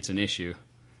 it's an issue.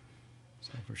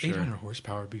 So for sure. 800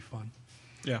 horsepower would be fun.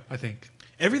 Yeah. I think.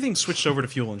 Everything's switched over to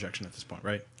fuel injection at this point,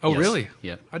 right? Oh, Yes. really?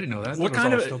 Yeah. I didn't know that. What It was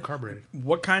kind all of still carbureted?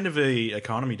 What kind of a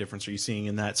economy difference are you seeing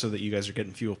in that, so that you guys are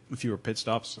getting fewer pit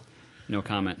stops? No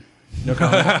comment. No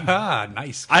comment. Ah,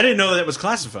 nice. I didn't know that was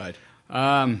classified.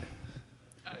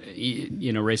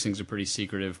 Racing's a pretty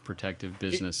secretive, protective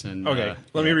business. And Okay,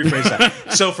 let me rephrase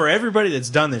that. So for everybody that's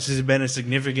done this, has it been a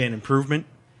significant improvement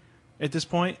at this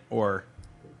point, or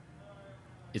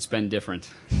it's been different.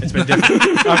 it's been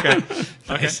different? Okay.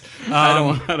 Nice.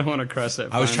 I don't want to cross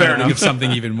that. I was fine trying line. to think of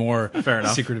something even more Fair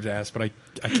enough. secretive to ask, but I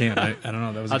can't. I don't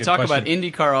know. That was a I'll good talk question. about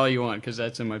IndyCar all you want because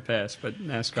that's in my past, but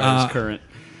NASCAR is current.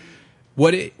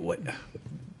 What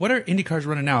are Indy cars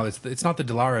running now? It's not the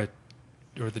Dallara,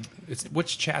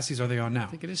 which chassis are they on now? I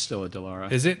think it is still a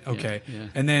Dallara. Is it okay? Yeah.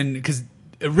 And then because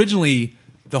originally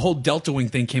the whole Delta Wing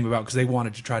thing came about because they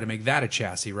wanted to try to make that a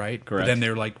chassis, right? Correct. But then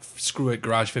they're like, screw it,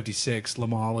 Garage 56, Le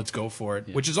Mans, let's go for it,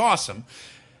 which is awesome.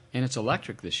 And it's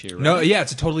electric this year, right? No, yeah,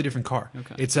 it's a totally different car.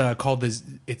 Okay. It's called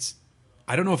it's.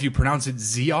 I don't know if you pronounce it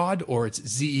Zeod or it's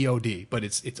Zeod, but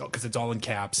it's because it's all in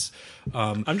caps.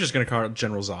 I'm just going to call it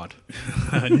General Zod.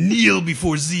 Kneel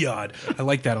before Zeod. I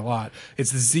like that a lot.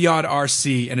 It's the Zeod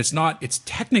RC, and it's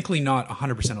technically not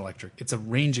 100% electric. It's a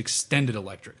range extended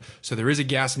electric. So there is a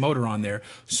gas motor on there.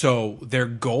 So their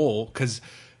goal, because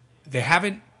they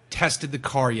haven't tested the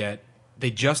car yet, they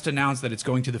just announced that it's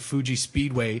going to the Fuji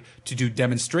Speedway to do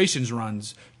demonstrations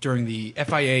runs during the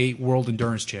FIA World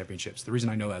Endurance Championships. The reason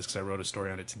I know that is because I wrote a story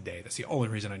on it today. That's the only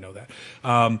reason I know that.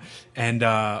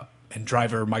 And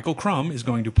driver Michael Crum is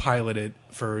going to pilot it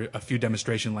for a few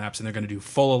demonstration laps, and they're going to do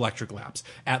full electric laps.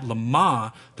 At Le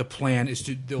Mans, the plan is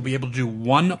they'll be able to do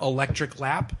one electric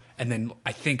lap, and then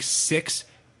I think 6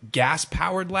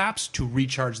 gas-powered laps to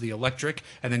recharge the electric,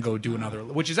 and then go do another,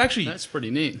 which is actually That's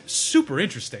pretty neat. super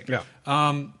interesting. Yeah.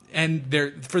 And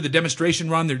they're for the demonstration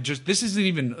run. This isn't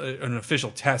even an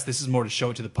official test. This is more to show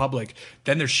it to the public.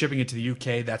 Then they're shipping it to the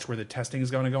UK. That's where the testing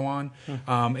is going to go on.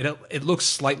 It looks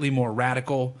slightly more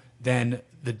radical than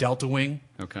the Delta Wing.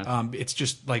 Okay. It's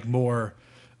just like more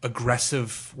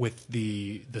aggressive with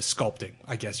the sculpting,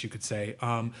 I guess you could say.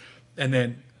 And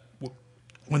then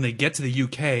when they get to the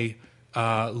UK.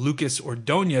 Lucas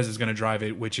Ordonez is going to drive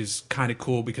it, which is kind of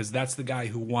cool because that's the guy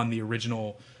who won the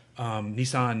original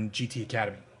Nissan GT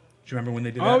Academy. Do you remember when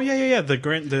they did that? Oh yeah. The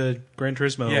Gran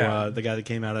Turismo. Yeah. The guy that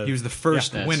came out of. He was the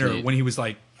first that's winner neat. when he was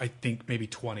like, I think maybe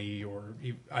 20 or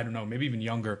I don't know, maybe even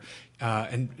younger.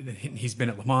 And he's been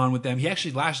at Le Mans with them. He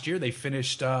actually last year they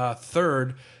finished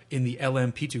third in the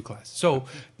LMP2 class. So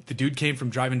the dude came from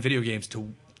driving video games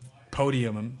to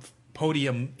podiuming,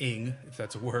 if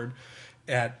that's a word,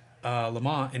 at Le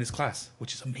Mans in his class,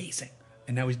 which is amazing.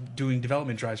 And now he's doing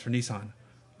development drives for Nissan.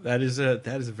 That is a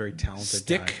very talented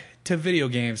Stick guy. to video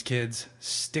games, kids.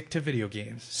 Stick to video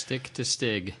games. Stick to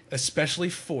Stig. Especially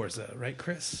Forza, right,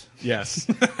 Chris? Yes.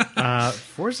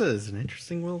 Forza is an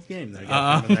interesting little game that I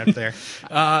got from out there.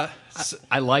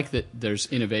 I like that there's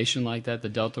innovation like that. The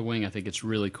Delta Wing, I think it's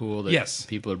really cool that Yes.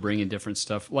 people are bringing different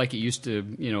stuff like it used to,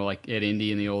 like at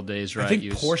Indy in the old days, right? I think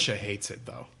Porsche hates it,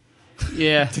 though.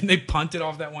 Yeah. Didn't they punt it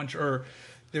off that one? Or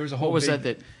there was a whole What was big-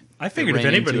 that? I figured if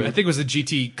ran anybody, into I think it was the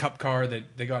GT Cup car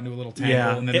that they got into a little tangle,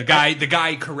 Yeah. and then the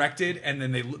guy corrected, and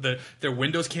then their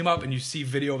windows came up, and you see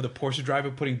video of the Porsche driver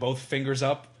putting both fingers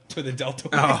up to the Delta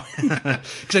Wing.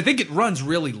 Because I think it runs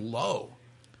really low,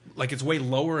 like it's way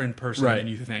lower in person Right. than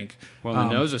you think. Well, the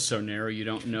nose is so narrow, you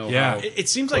don't know Yeah. how it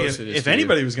seems like close it is if to you.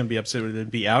 anybody was going to be upset with it, it'd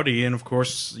be Audi, and of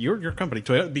course your company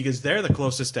Toyota, because they're the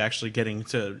closest to actually getting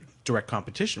to direct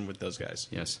competition with those guys.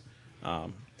 Yes.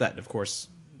 That of course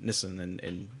Nissan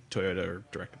and Toyota are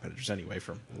direct competitors anyway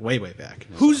from way back.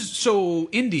 So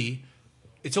Indy?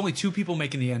 It's only two people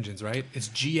making the engines, right? It's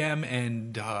GM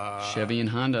and Chevy and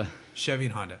Honda. Chevy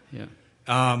and Honda.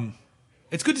 Yeah.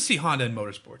 It's good to see Honda in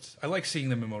motorsports. I like seeing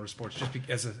them in motorsports just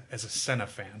as a Senna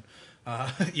fan,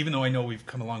 even though I know we've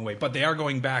come a long way. But they are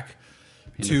going back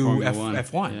Into to Formula One.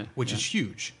 F1, Yeah, which yeah. is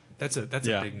huge. That's a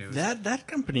big news. That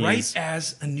company Right is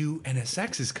as a new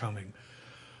NSX is coming.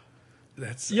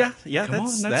 That's yeah. Come on,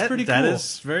 That's that's pretty That cool.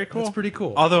 is very cool. That's pretty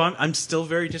cool. Although I'm still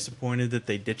very disappointed that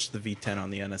they ditched the V10 on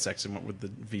the NSX and went with the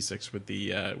V6 with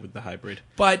the hybrid.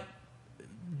 But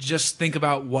just think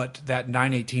about what that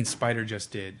 918 Spider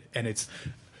just did, and it's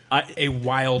a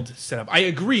wild setup. I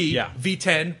agree. Yeah.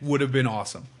 V10 would have been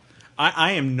awesome.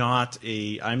 I'm not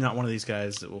one of these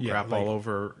guys that will Yeah, crap like- all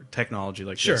over technology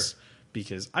like Sure. this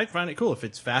because I find it cool if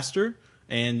it's faster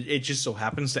and it just so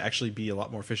happens to actually be a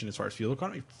lot more efficient as far as fuel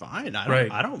economy. Fine,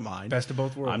 Right. I don't mind. Best of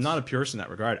both worlds. I'm not a purist in that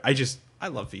regard. I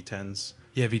love V10s.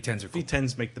 Yeah, V10s are cool.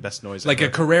 V10s make the best noise. Like a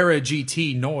ever. Carrera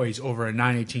GT noise over a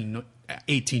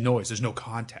 918 noise. There's no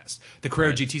contest. The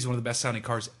Carrera GT is one of the best sounding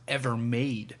cars ever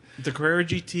made. the Carrera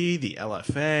GT, the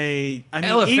LFA. I mean,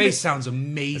 LFA sounds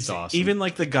amazing. It's awesome. even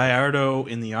like the Gallardo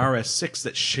and the RS6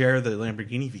 that share the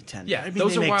Lamborghini V10. Yeah, I mean,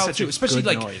 those they are make wild such too. a Especially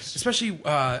good like, noise.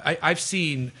 I've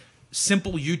seen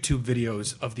simple YouTube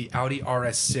videos of the Audi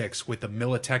RS6 with the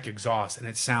Militech exhaust, and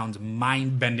it sounds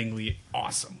mind-bendingly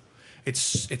awesome. It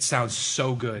sounds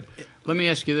so good. Let me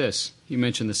ask you this. You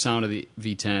mentioned the sound of the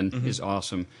V10 Mm-hmm. is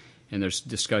awesome, and there's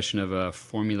discussion of a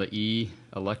Formula E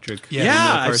electric. Yeah. Yeah,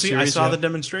 Formula I Car see. I series. saw the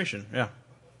demonstration. Yeah.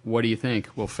 What do you think?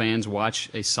 Will fans watch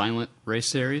a silent race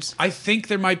series? I think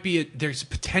there might be there's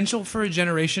potential for a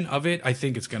generation of it. I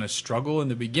think it's going to struggle in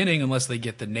the beginning unless they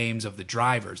get the names of the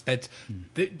drivers.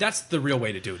 That's the real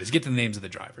way to do it, is get the names of the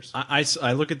drivers.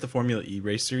 I look at the Formula E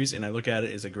race series and I look at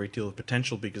it as a great deal of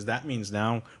potential because that means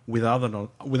now without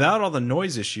all the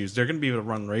noise issues, they're going to be able to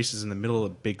run races in the middle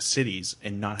of big cities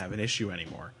and not have an issue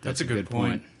anymore. That's a good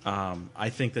point. I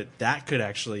think that could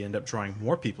actually end up drawing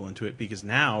more people into it because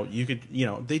now you could,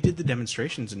 they did the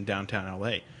demonstrations in downtown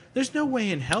LA. There's no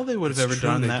way in hell they would have It's ever true,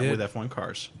 done they that did. with F1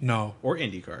 cars No. or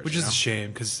Indy cars. Which is a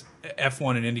shame because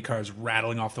F1 and Indy cars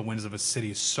rattling off the windows of a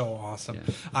city is so awesome.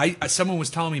 Someone was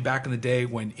telling me back in the day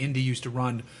when Indy used to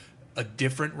run a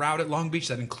different route at Long Beach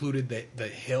that included the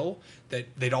hill, that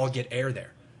they'd all get air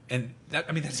there. And that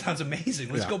sounds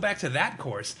amazing. Let's go back to that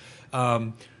course.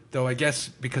 Though I guess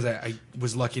because I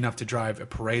was lucky enough to drive a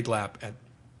parade lap at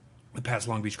the past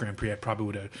Long Beach Grand Prix, I probably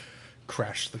would have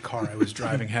crashed the car I was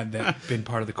driving had that been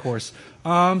part of the course.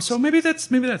 So maybe that's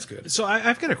good. So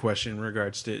I've got a question in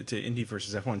regards to Indy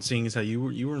versus F1. Seeing as how you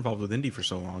were involved with Indy for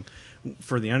so long,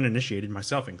 for the uninitiated,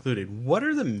 myself included, what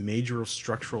are the major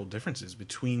structural differences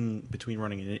between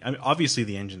running an Indy? I mean, obviously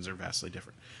the engines are vastly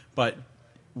different, but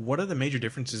what are the major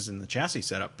differences in the chassis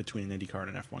setup between an Indy car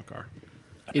and an F1 car?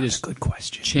 It is Good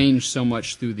question. changed so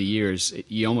much through the years.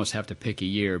 You almost have to pick a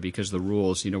year because the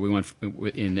rules. We went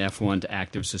in F1 to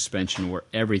active suspension where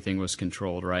everything was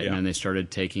controlled, right? Yeah. And then they started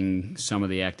taking some of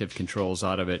the active controls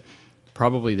out of it.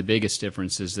 Probably the biggest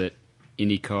difference is that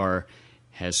IndyCar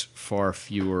has far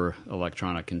fewer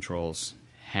electronic controls.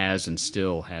 Has and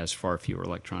still has far fewer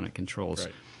electronic controls.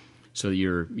 Right. So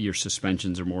your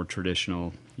suspensions are more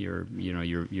traditional. Your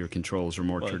controls are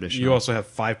more traditional. You also have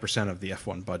 5% of the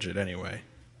F1 budget anyway.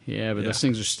 Yeah, but those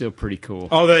things are still pretty cool.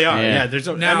 Oh, they are. Yeah.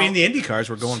 Yeah. Now- I mean, the Indy cars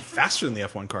were going faster than the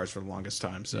F1 cars for the longest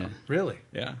time. So Yeah. Really?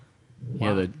 yeah.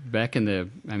 Yeah, back in the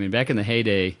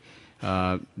heyday,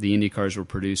 the Indy cars were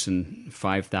producing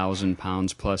 5,000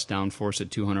 pounds plus downforce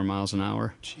at 200 miles an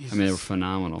hour. Jesus. I mean, they were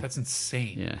phenomenal. That's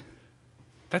insane. Yeah.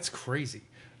 That's crazy.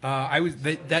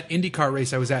 That IndyCar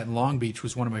race I was at in Long Beach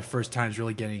was one of my first times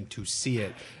really getting to see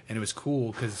it, and it was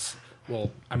cool because,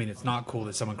 well, I mean, it's not cool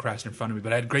that someone crashed in front of me,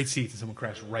 but I had great seats and someone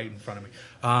crashed right in front of me.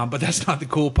 But that's not the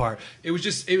cool part. It was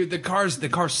just the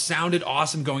cars sounded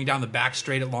awesome going down the back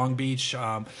straight at Long Beach.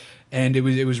 And it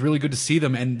was really good to see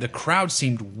them, and the crowd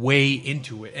seemed way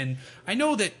into it. And I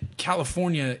know that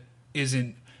California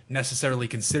isn't necessarily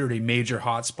considered a major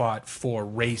hotspot for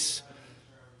race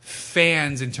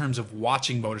fans in terms of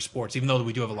watching motorsports, even though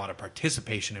we do have a lot of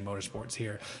participation in motorsports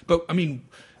here. But, I mean,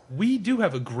 we do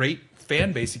have a great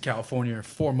fan base in California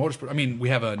for motorsport. I mean, we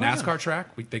have a NASCAR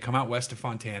track. They come out west of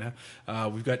Fontana.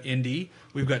 We've got Indy.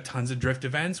 We've got tons of drift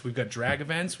events. We've got drag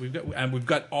events. We've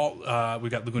got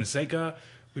Laguna Seca.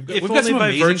 We've got only some by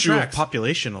amazing virtue tracks. of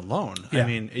population alone. Yeah. I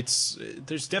mean,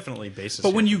 there's definitely basis. But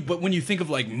here. when you think of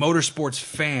like motorsports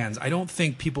fans, I don't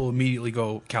think people immediately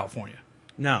go California.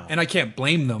 No, And I can't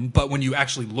blame them, but when you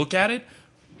actually look at it,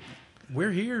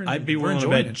 we're here and I'd be we're willing to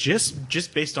enjoying bet it.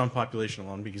 just based on population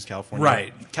alone, because California,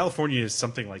 Right. California is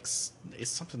something like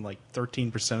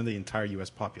 13% of the entire U.S.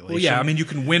 population. Well, yeah, I mean, you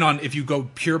can win on if you go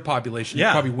pure population. Yeah.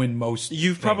 You probably win most.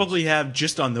 You things. probably have,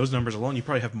 just on those numbers alone, you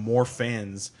probably have more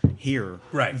fans here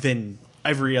Right. than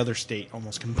every other state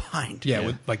almost combined. yeah,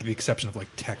 with like the exception of like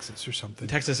Texas or something.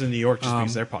 Texas and New York, just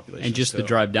because their population. And just is the so-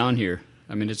 drive down here.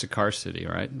 I mean, it's a car city,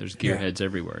 all right? There's Yeah. gearheads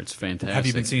everywhere. It's fantastic. Have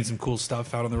you been seeing some cool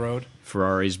stuff out on the road?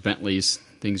 Ferraris, Bentleys,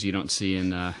 things you don't see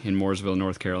in Mooresville,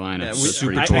 North Carolina. Yeah, It's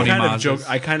pretty I, cool. I, kind of Mazdas. joke.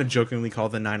 I kind of jokingly call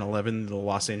the 911 the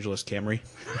Los Angeles Camry.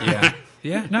 Yeah,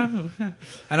 yeah, no. Yeah.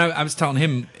 And I was telling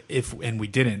him and we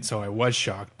didn't, so I was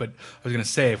shocked. But I was going to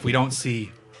say, if we don't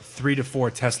see 3 to 4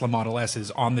 Tesla Model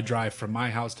S's on the drive from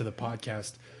my house to the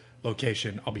podcast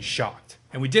location, I'll be shocked.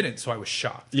 And we didn't, so I was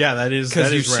shocked. Yeah, that is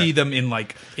Because you rare. see them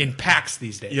in packs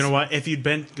these days. You know what? If you'd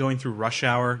been going through rush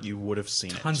hour, you would have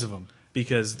seen it. Tons of them.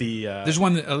 Because There's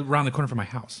one around the corner from my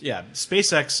house. yeah,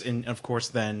 SpaceX and of course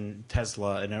then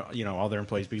Tesla and all their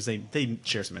employees, because they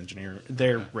share some engineering.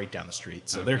 They're right down the street,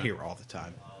 so they're here all the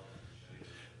time.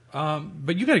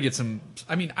 But you got to get some.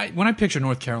 I mean, when I picture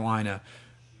North Carolina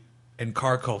and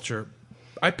car culture,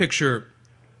 I picture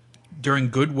during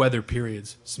good weather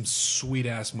periods some sweet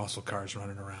ass muscle cars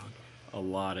running around. A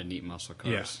lot of neat muscle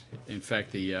cars. In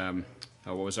fact, the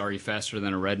what was already faster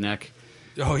than a redneck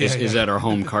Oh yeah, is yeah. at our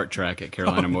home kart track at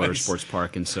Carolina Oh, nice. Motorsports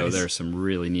Park, and so Nice. there's some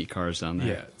really neat cars down there.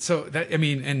 Yeah. So that, I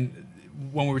mean, and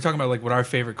when we were talking about like what our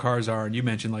favorite cars are, and you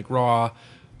mentioned like raw,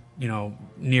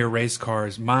 near race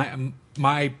cars,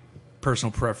 my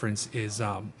personal preference is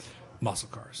muscle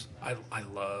cars. I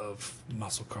love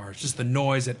muscle cars. Just the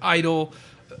noise at idle.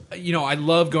 I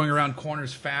love going around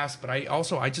corners fast, but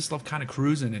I just love kind of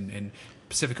cruising and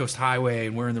Pacific Coast Highway,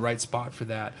 and we're in the right spot for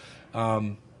that.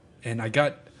 And I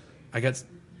got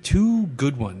 2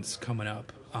 good ones coming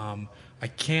up. I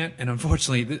can't, and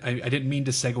unfortunately, I didn't mean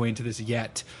to segue into this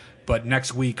yet, but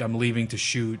next week I'm leaving to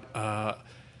shoot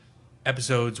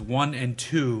episodes 1 and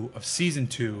 2 of season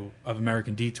 2 of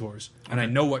American Detours, and I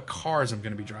know what cars I'm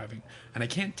going to be driving, and I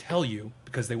can't tell you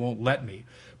because they won't let me,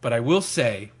 but I will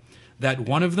say that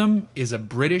one of them is a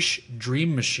British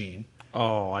Dream Machine,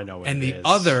 Oh, I know what and it the is.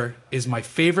 other is my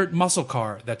favorite muscle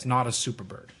car that's not a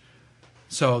Superbird.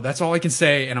 So that's all I can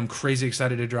say, and I'm crazy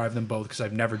excited to drive them both because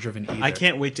I've never driven either. I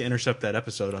can't wait to intercept that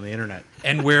episode on the internet.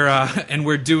 And we're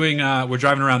driving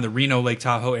around the Reno Lake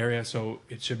Tahoe area, so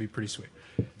it should be pretty sweet.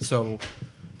 So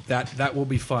that will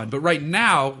be fun. But right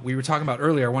now, we were talking about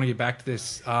earlier. I want to get back to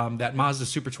this that Mazda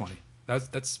Super 20.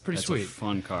 That's pretty That's sweet. a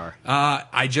fun car.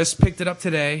 I just picked it up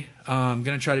today. I'm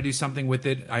gonna try to do something with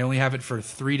it. I only have it for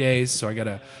 3 days, so I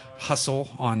gotta hustle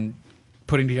on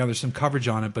putting together some coverage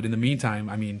on it. But in the meantime,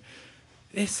 I mean,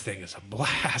 this thing is a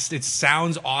blast. It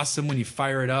sounds awesome when you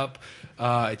fire it up.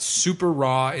 It's super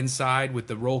raw inside with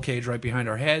the roll cage right behind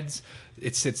our heads.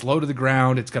 It sits low to the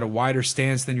ground. It's got a wider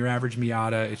stance than your average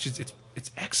Miata.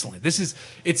 It's excellent.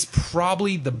 It's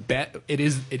probably the best. It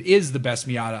is the best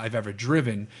Miata I've ever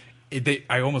driven.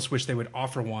 I almost wish they would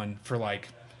offer one for like.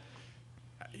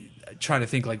 Trying to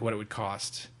think like what it would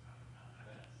cost.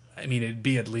 I mean, it'd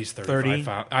be at least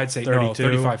 35,000. I'd say 32? no,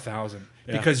 35,000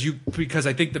 Yeah. because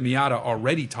I think the Miata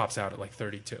already tops out at like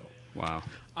 32. Wow.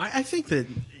 I think that,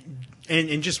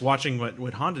 and just watching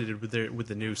what Honda did with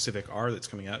the new Civic R that's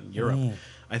coming out in Europe,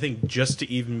 I think just to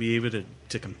even be able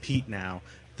to compete now,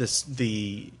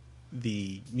 the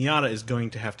Miata is going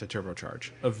to have to turbocharge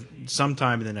of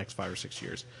sometime in the next 5 or 6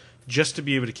 years, just to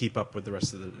be able to keep up with the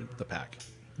rest of the pack.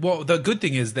 Well, the good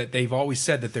thing is that they've always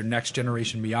said that their next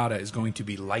generation Miata is going to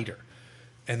be lighter,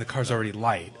 and the car's already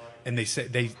light. And they say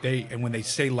and when they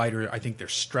say lighter, I think they're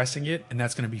stressing it, and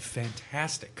that's going to be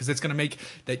fantastic because it's going to make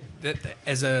that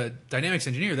as a dynamics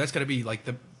engineer, that's going to be like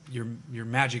your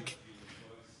magic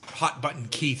hot button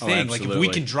key thing. Like if we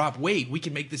absolutely. can drop weight, we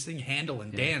can make this thing handle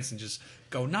and dance and just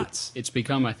go nuts. It's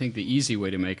become, I think, the easy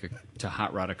way to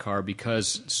hot rod a car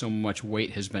because so much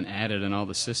weight has been added in all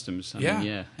the systems. I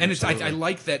mean, and it's I absolutely.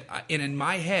 like that. And in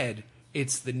my head,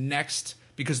 it's the next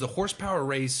because the horsepower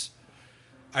race.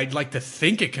 I'd like to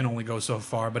think it can only go so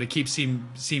far, but it keeps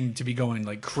seem to be going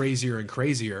like crazier and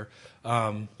crazier.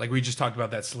 Like we just talked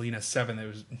about that Selena 7 that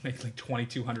was making like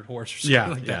 2,200 horse or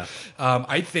something like that.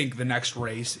 I think the next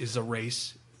race is a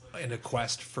race and a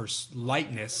quest for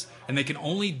lightness, and they can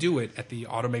only do it at the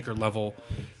automaker level.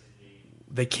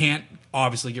 They can't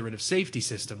obviously get rid of safety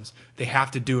systems. They have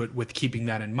to do it with keeping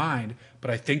that in mind, but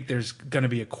I think there's going to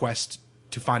be a quest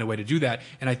to find a way to do that,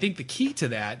 and I think the key to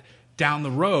that down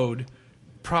the road,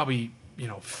 probably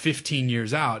 15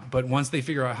 years out, but once they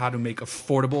figure out how to make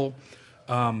affordable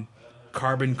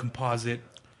carbon composite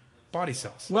body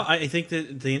cells. Well, I think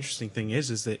that the interesting thing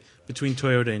is that between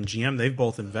Toyota and GM, they've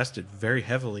both invested very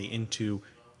heavily into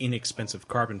inexpensive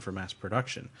carbon for mass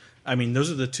production. I mean, those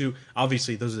are the two.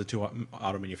 Obviously, those are the two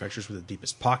auto manufacturers with the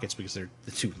deepest pockets because they're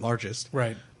the two largest.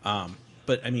 Right.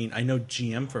 But I mean, I know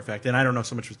GM for a fact, and I don't know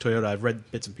so much with Toyota. I've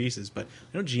read bits and pieces, but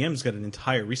I know GM's got an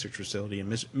entire research facility in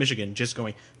Michigan just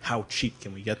going, how cheap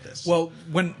can we get this? Well,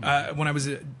 when I was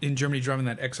in Germany driving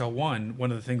that XL1,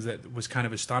 one of the things that was kind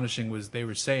of astonishing was they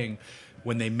were saying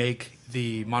when they make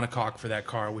the monocoque for that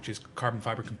car, which is carbon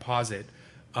fiber composite,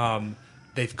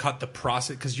 they've cut the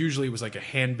process because usually it was like a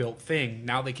hand-built thing.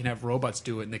 Now they can have robots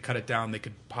do it, and they cut it down. They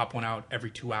could pop one out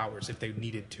every 2 hours if they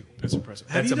needed to. That's impressive.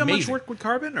 Have That's you done much amazing. work with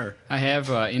carbon, or? I have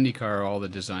IndyCar. All the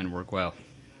design work. Well,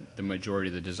 the majority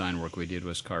of the design work we did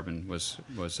was carbon. Was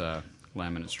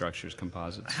laminate structures,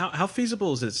 composites. How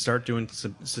feasible is it to start doing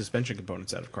suspension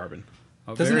components out of carbon?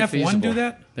 Oh, Doesn't very F1 feasible. do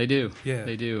that? They do. Yeah.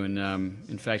 They do. And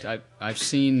in fact, I've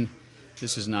seen.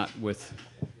 This is not with.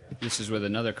 This is with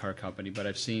another car company, but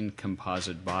I've seen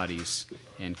composite bodies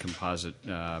and composite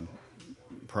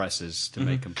presses to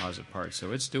make composite parts,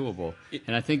 so it's doable.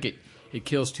 And I think it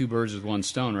kills two birds with one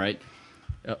stone, right?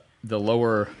 The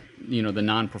lower, the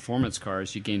non-performance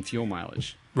cars, you gain fuel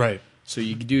mileage. Right. So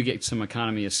you do get some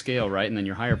economy of scale, right? And then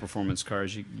your higher performance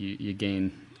cars, you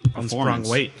gain Unsprung performance.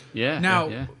 weight. Yeah. Now,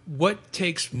 yeah. what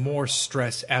takes more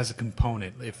stress as a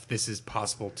component, if this is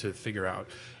possible to figure out,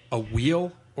 a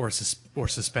wheel or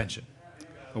suspension?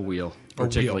 A wheel, A wheel.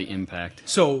 particularly impact.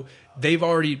 So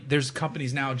there's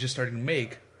companies now just starting to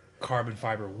make carbon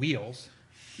fiber wheels.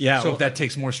 Yeah. So well, if that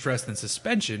takes more stress than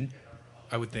suspension,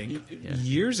 I would think.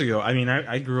 years ago, I mean,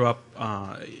 I grew up.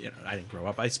 I didn't grow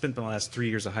up. I spent the last 3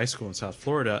 years of high school in South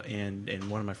Florida, and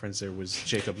one of my friends there was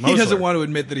Jacob Mosler. He doesn't want to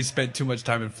admit that he spent too much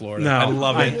time in Florida. No, I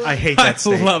love it. I hate that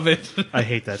state. I love it. I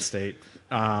hate that state.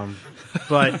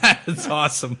 But It's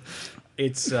awesome.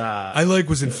 it's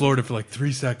was in Florida for like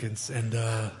 3 seconds, and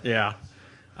yeah.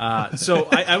 So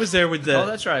I was there with the Oh,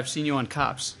 that's right. I've seen you on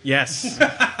Cops. yes,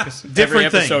 Every different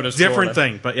episode thing, is different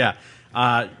Florida. thing. But yeah,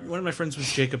 one of my friends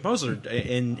was Jacob Mosler,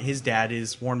 and his dad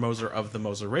is Warren Mosler of the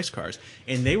Mosler race cars,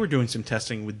 and they were doing some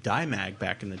testing with Dymag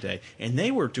back in the day, and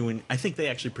they were doing. I think they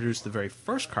actually produced the very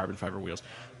first carbon fiber wheels.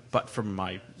 But from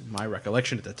my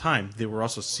recollection at the time, they were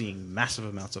also seeing massive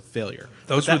amounts of failure.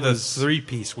 those But were that the was-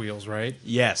 3-piece wheels, right?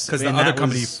 yes, Because the and other that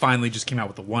company was- finally just came out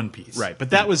with the 1-piece. right, but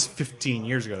that was 15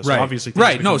 years ago. So Right. obviously, things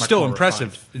right. become No, much still more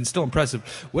impressive. refined. And still impressive.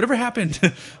 Whatever happened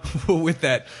with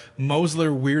that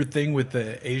Mosler weird thing with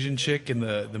the Asian chick in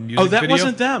the music Oh, that video?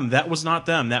 wasn't them. That was not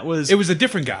them. That was It was a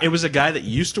different guy. It was a guy that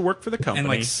used to work for the company. and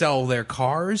like sell their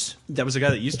cars. That was a guy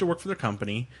that used to work for the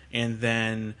company, and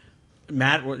then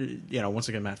Matt, once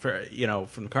again, Matt,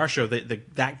 from the car show,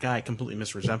 that guy completely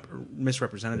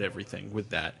misrepresented everything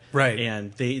with that. Right.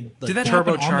 And they Did that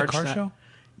happen on the turbocharged car that. show?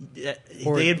 Yeah,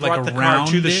 Or, they had like, brought the car around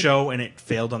to the it? show, and it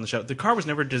failed on the show. The car was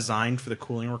never designed for the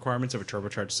cooling requirements of a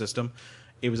turbocharged system.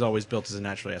 It was always built as a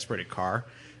naturally aspirated car.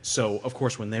 So, of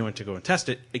course, when they went to go and test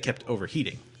it, it kept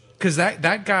overheating. Because that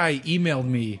guy emailed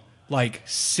me like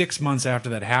 6 months after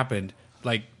that happened,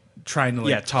 like trying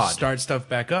to Todd. start stuff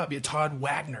back up. Yeah, Todd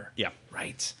Wagner. Yeah.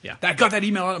 Right. Yeah. I got that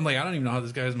email. I'm like, I don't even know how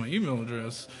this guy has my email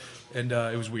address. And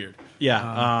it was weird.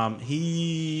 Yeah,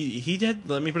 he did.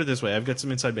 Let me put it this way: I've got some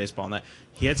inside baseball on that.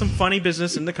 He had some funny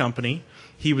business in the company.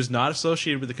 He was not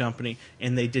associated with the company,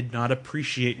 and they did not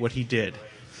appreciate what he did.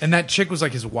 And that chick was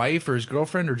like his wife or his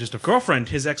girlfriend or just a Girlfriend,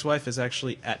 his ex-wife, is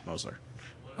actually at Mosler.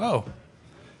 Oh,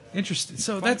 interesting.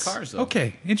 So Fun that's cars, though.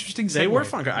 okay. Interesting. They segue. were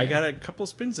fun. I got a couple of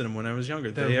spins in them when I was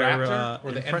younger. The they Raptor are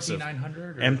or the impressive. MT900.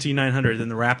 Or? MT900. Then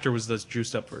the Raptor was the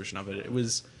juiced-up version of it. It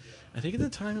was, I think at the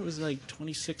time, it was like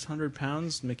 2,600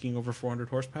 pounds, making over 400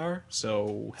 horsepower.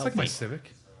 So It's healthy. like my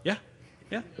Civic. Yeah.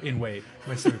 Yeah. in weight.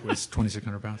 My Civic weighs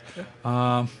 2,600 pounds.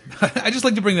 I just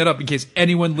like to bring that up in case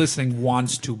anyone listening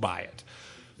wants to buy it.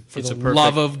 For It's the a perfect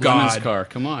love of God, Lemons car.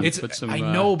 Come on, It's, put some, I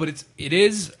know, but it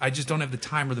is. I just don't have the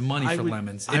time or the money for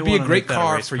Lemons. I It'd be a wanna great make that a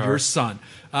car race for car. your son.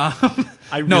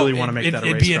 I really want to make that a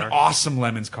It'd race be car. an awesome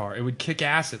Lemons car. It would kick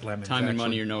ass at Lemons. Time and actually.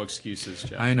 money are no excuses,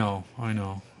 Jeff. I know.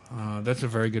 That's a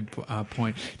very good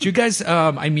point. Do you guys?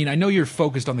 I mean, I know you're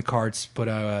focused on the karts, but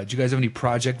do you guys have any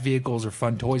project vehicles or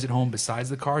fun toys at home besides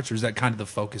the karts, or is that kind of the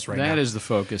focus right now? That is the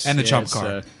focus. And the chump it's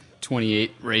car. a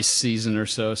 28 race season or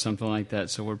so, something like that.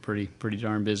 So we're pretty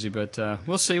darn busy, but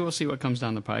we'll see. We'll see what comes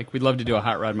down the pike. We'd love to do a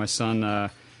hot rod. My son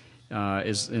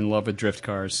is in love with drift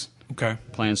cars. Okay.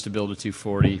 Plans to build a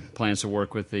 240. Plans to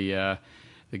work with the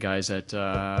guys at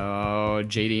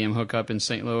JDM Hookup in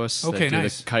St. Louis. Okay, that do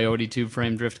nice. The Coyote tube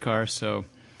frame drift car. So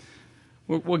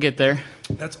we'll get there.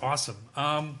 That's awesome.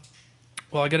 Well,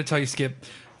 I got to tell you, Skip,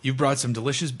 you brought some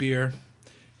delicious beer.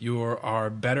 You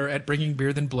are better at bringing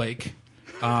beer than Blake.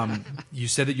 You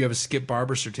said that you have a Skip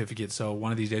Barber certificate, so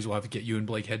one of these days we'll have to get you and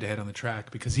Blake head-to-head on the track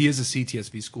because he is a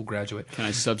CTSV school graduate. Can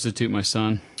I substitute my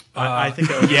son? I think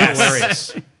that would be yes.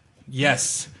 hilarious.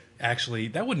 Yes. Actually,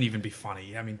 that wouldn't even be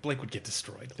funny. I mean, Blake would get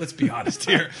destroyed. Let's be honest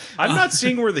here. I'm not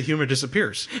seeing where the humor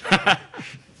disappears.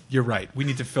 You're right. We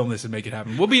need to film this and make it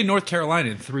happen. We'll be in North Carolina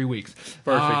in 3 weeks.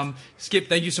 Perfect. Skip,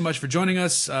 thank you so much for joining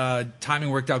us. Timing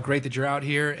worked out great that you're out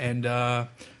here. And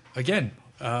again,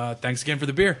 thanks again for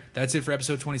the beer. That's it for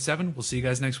episode 27. We'll see you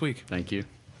guys next week. Thank you.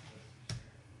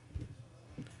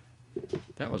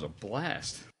 That was a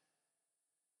blast.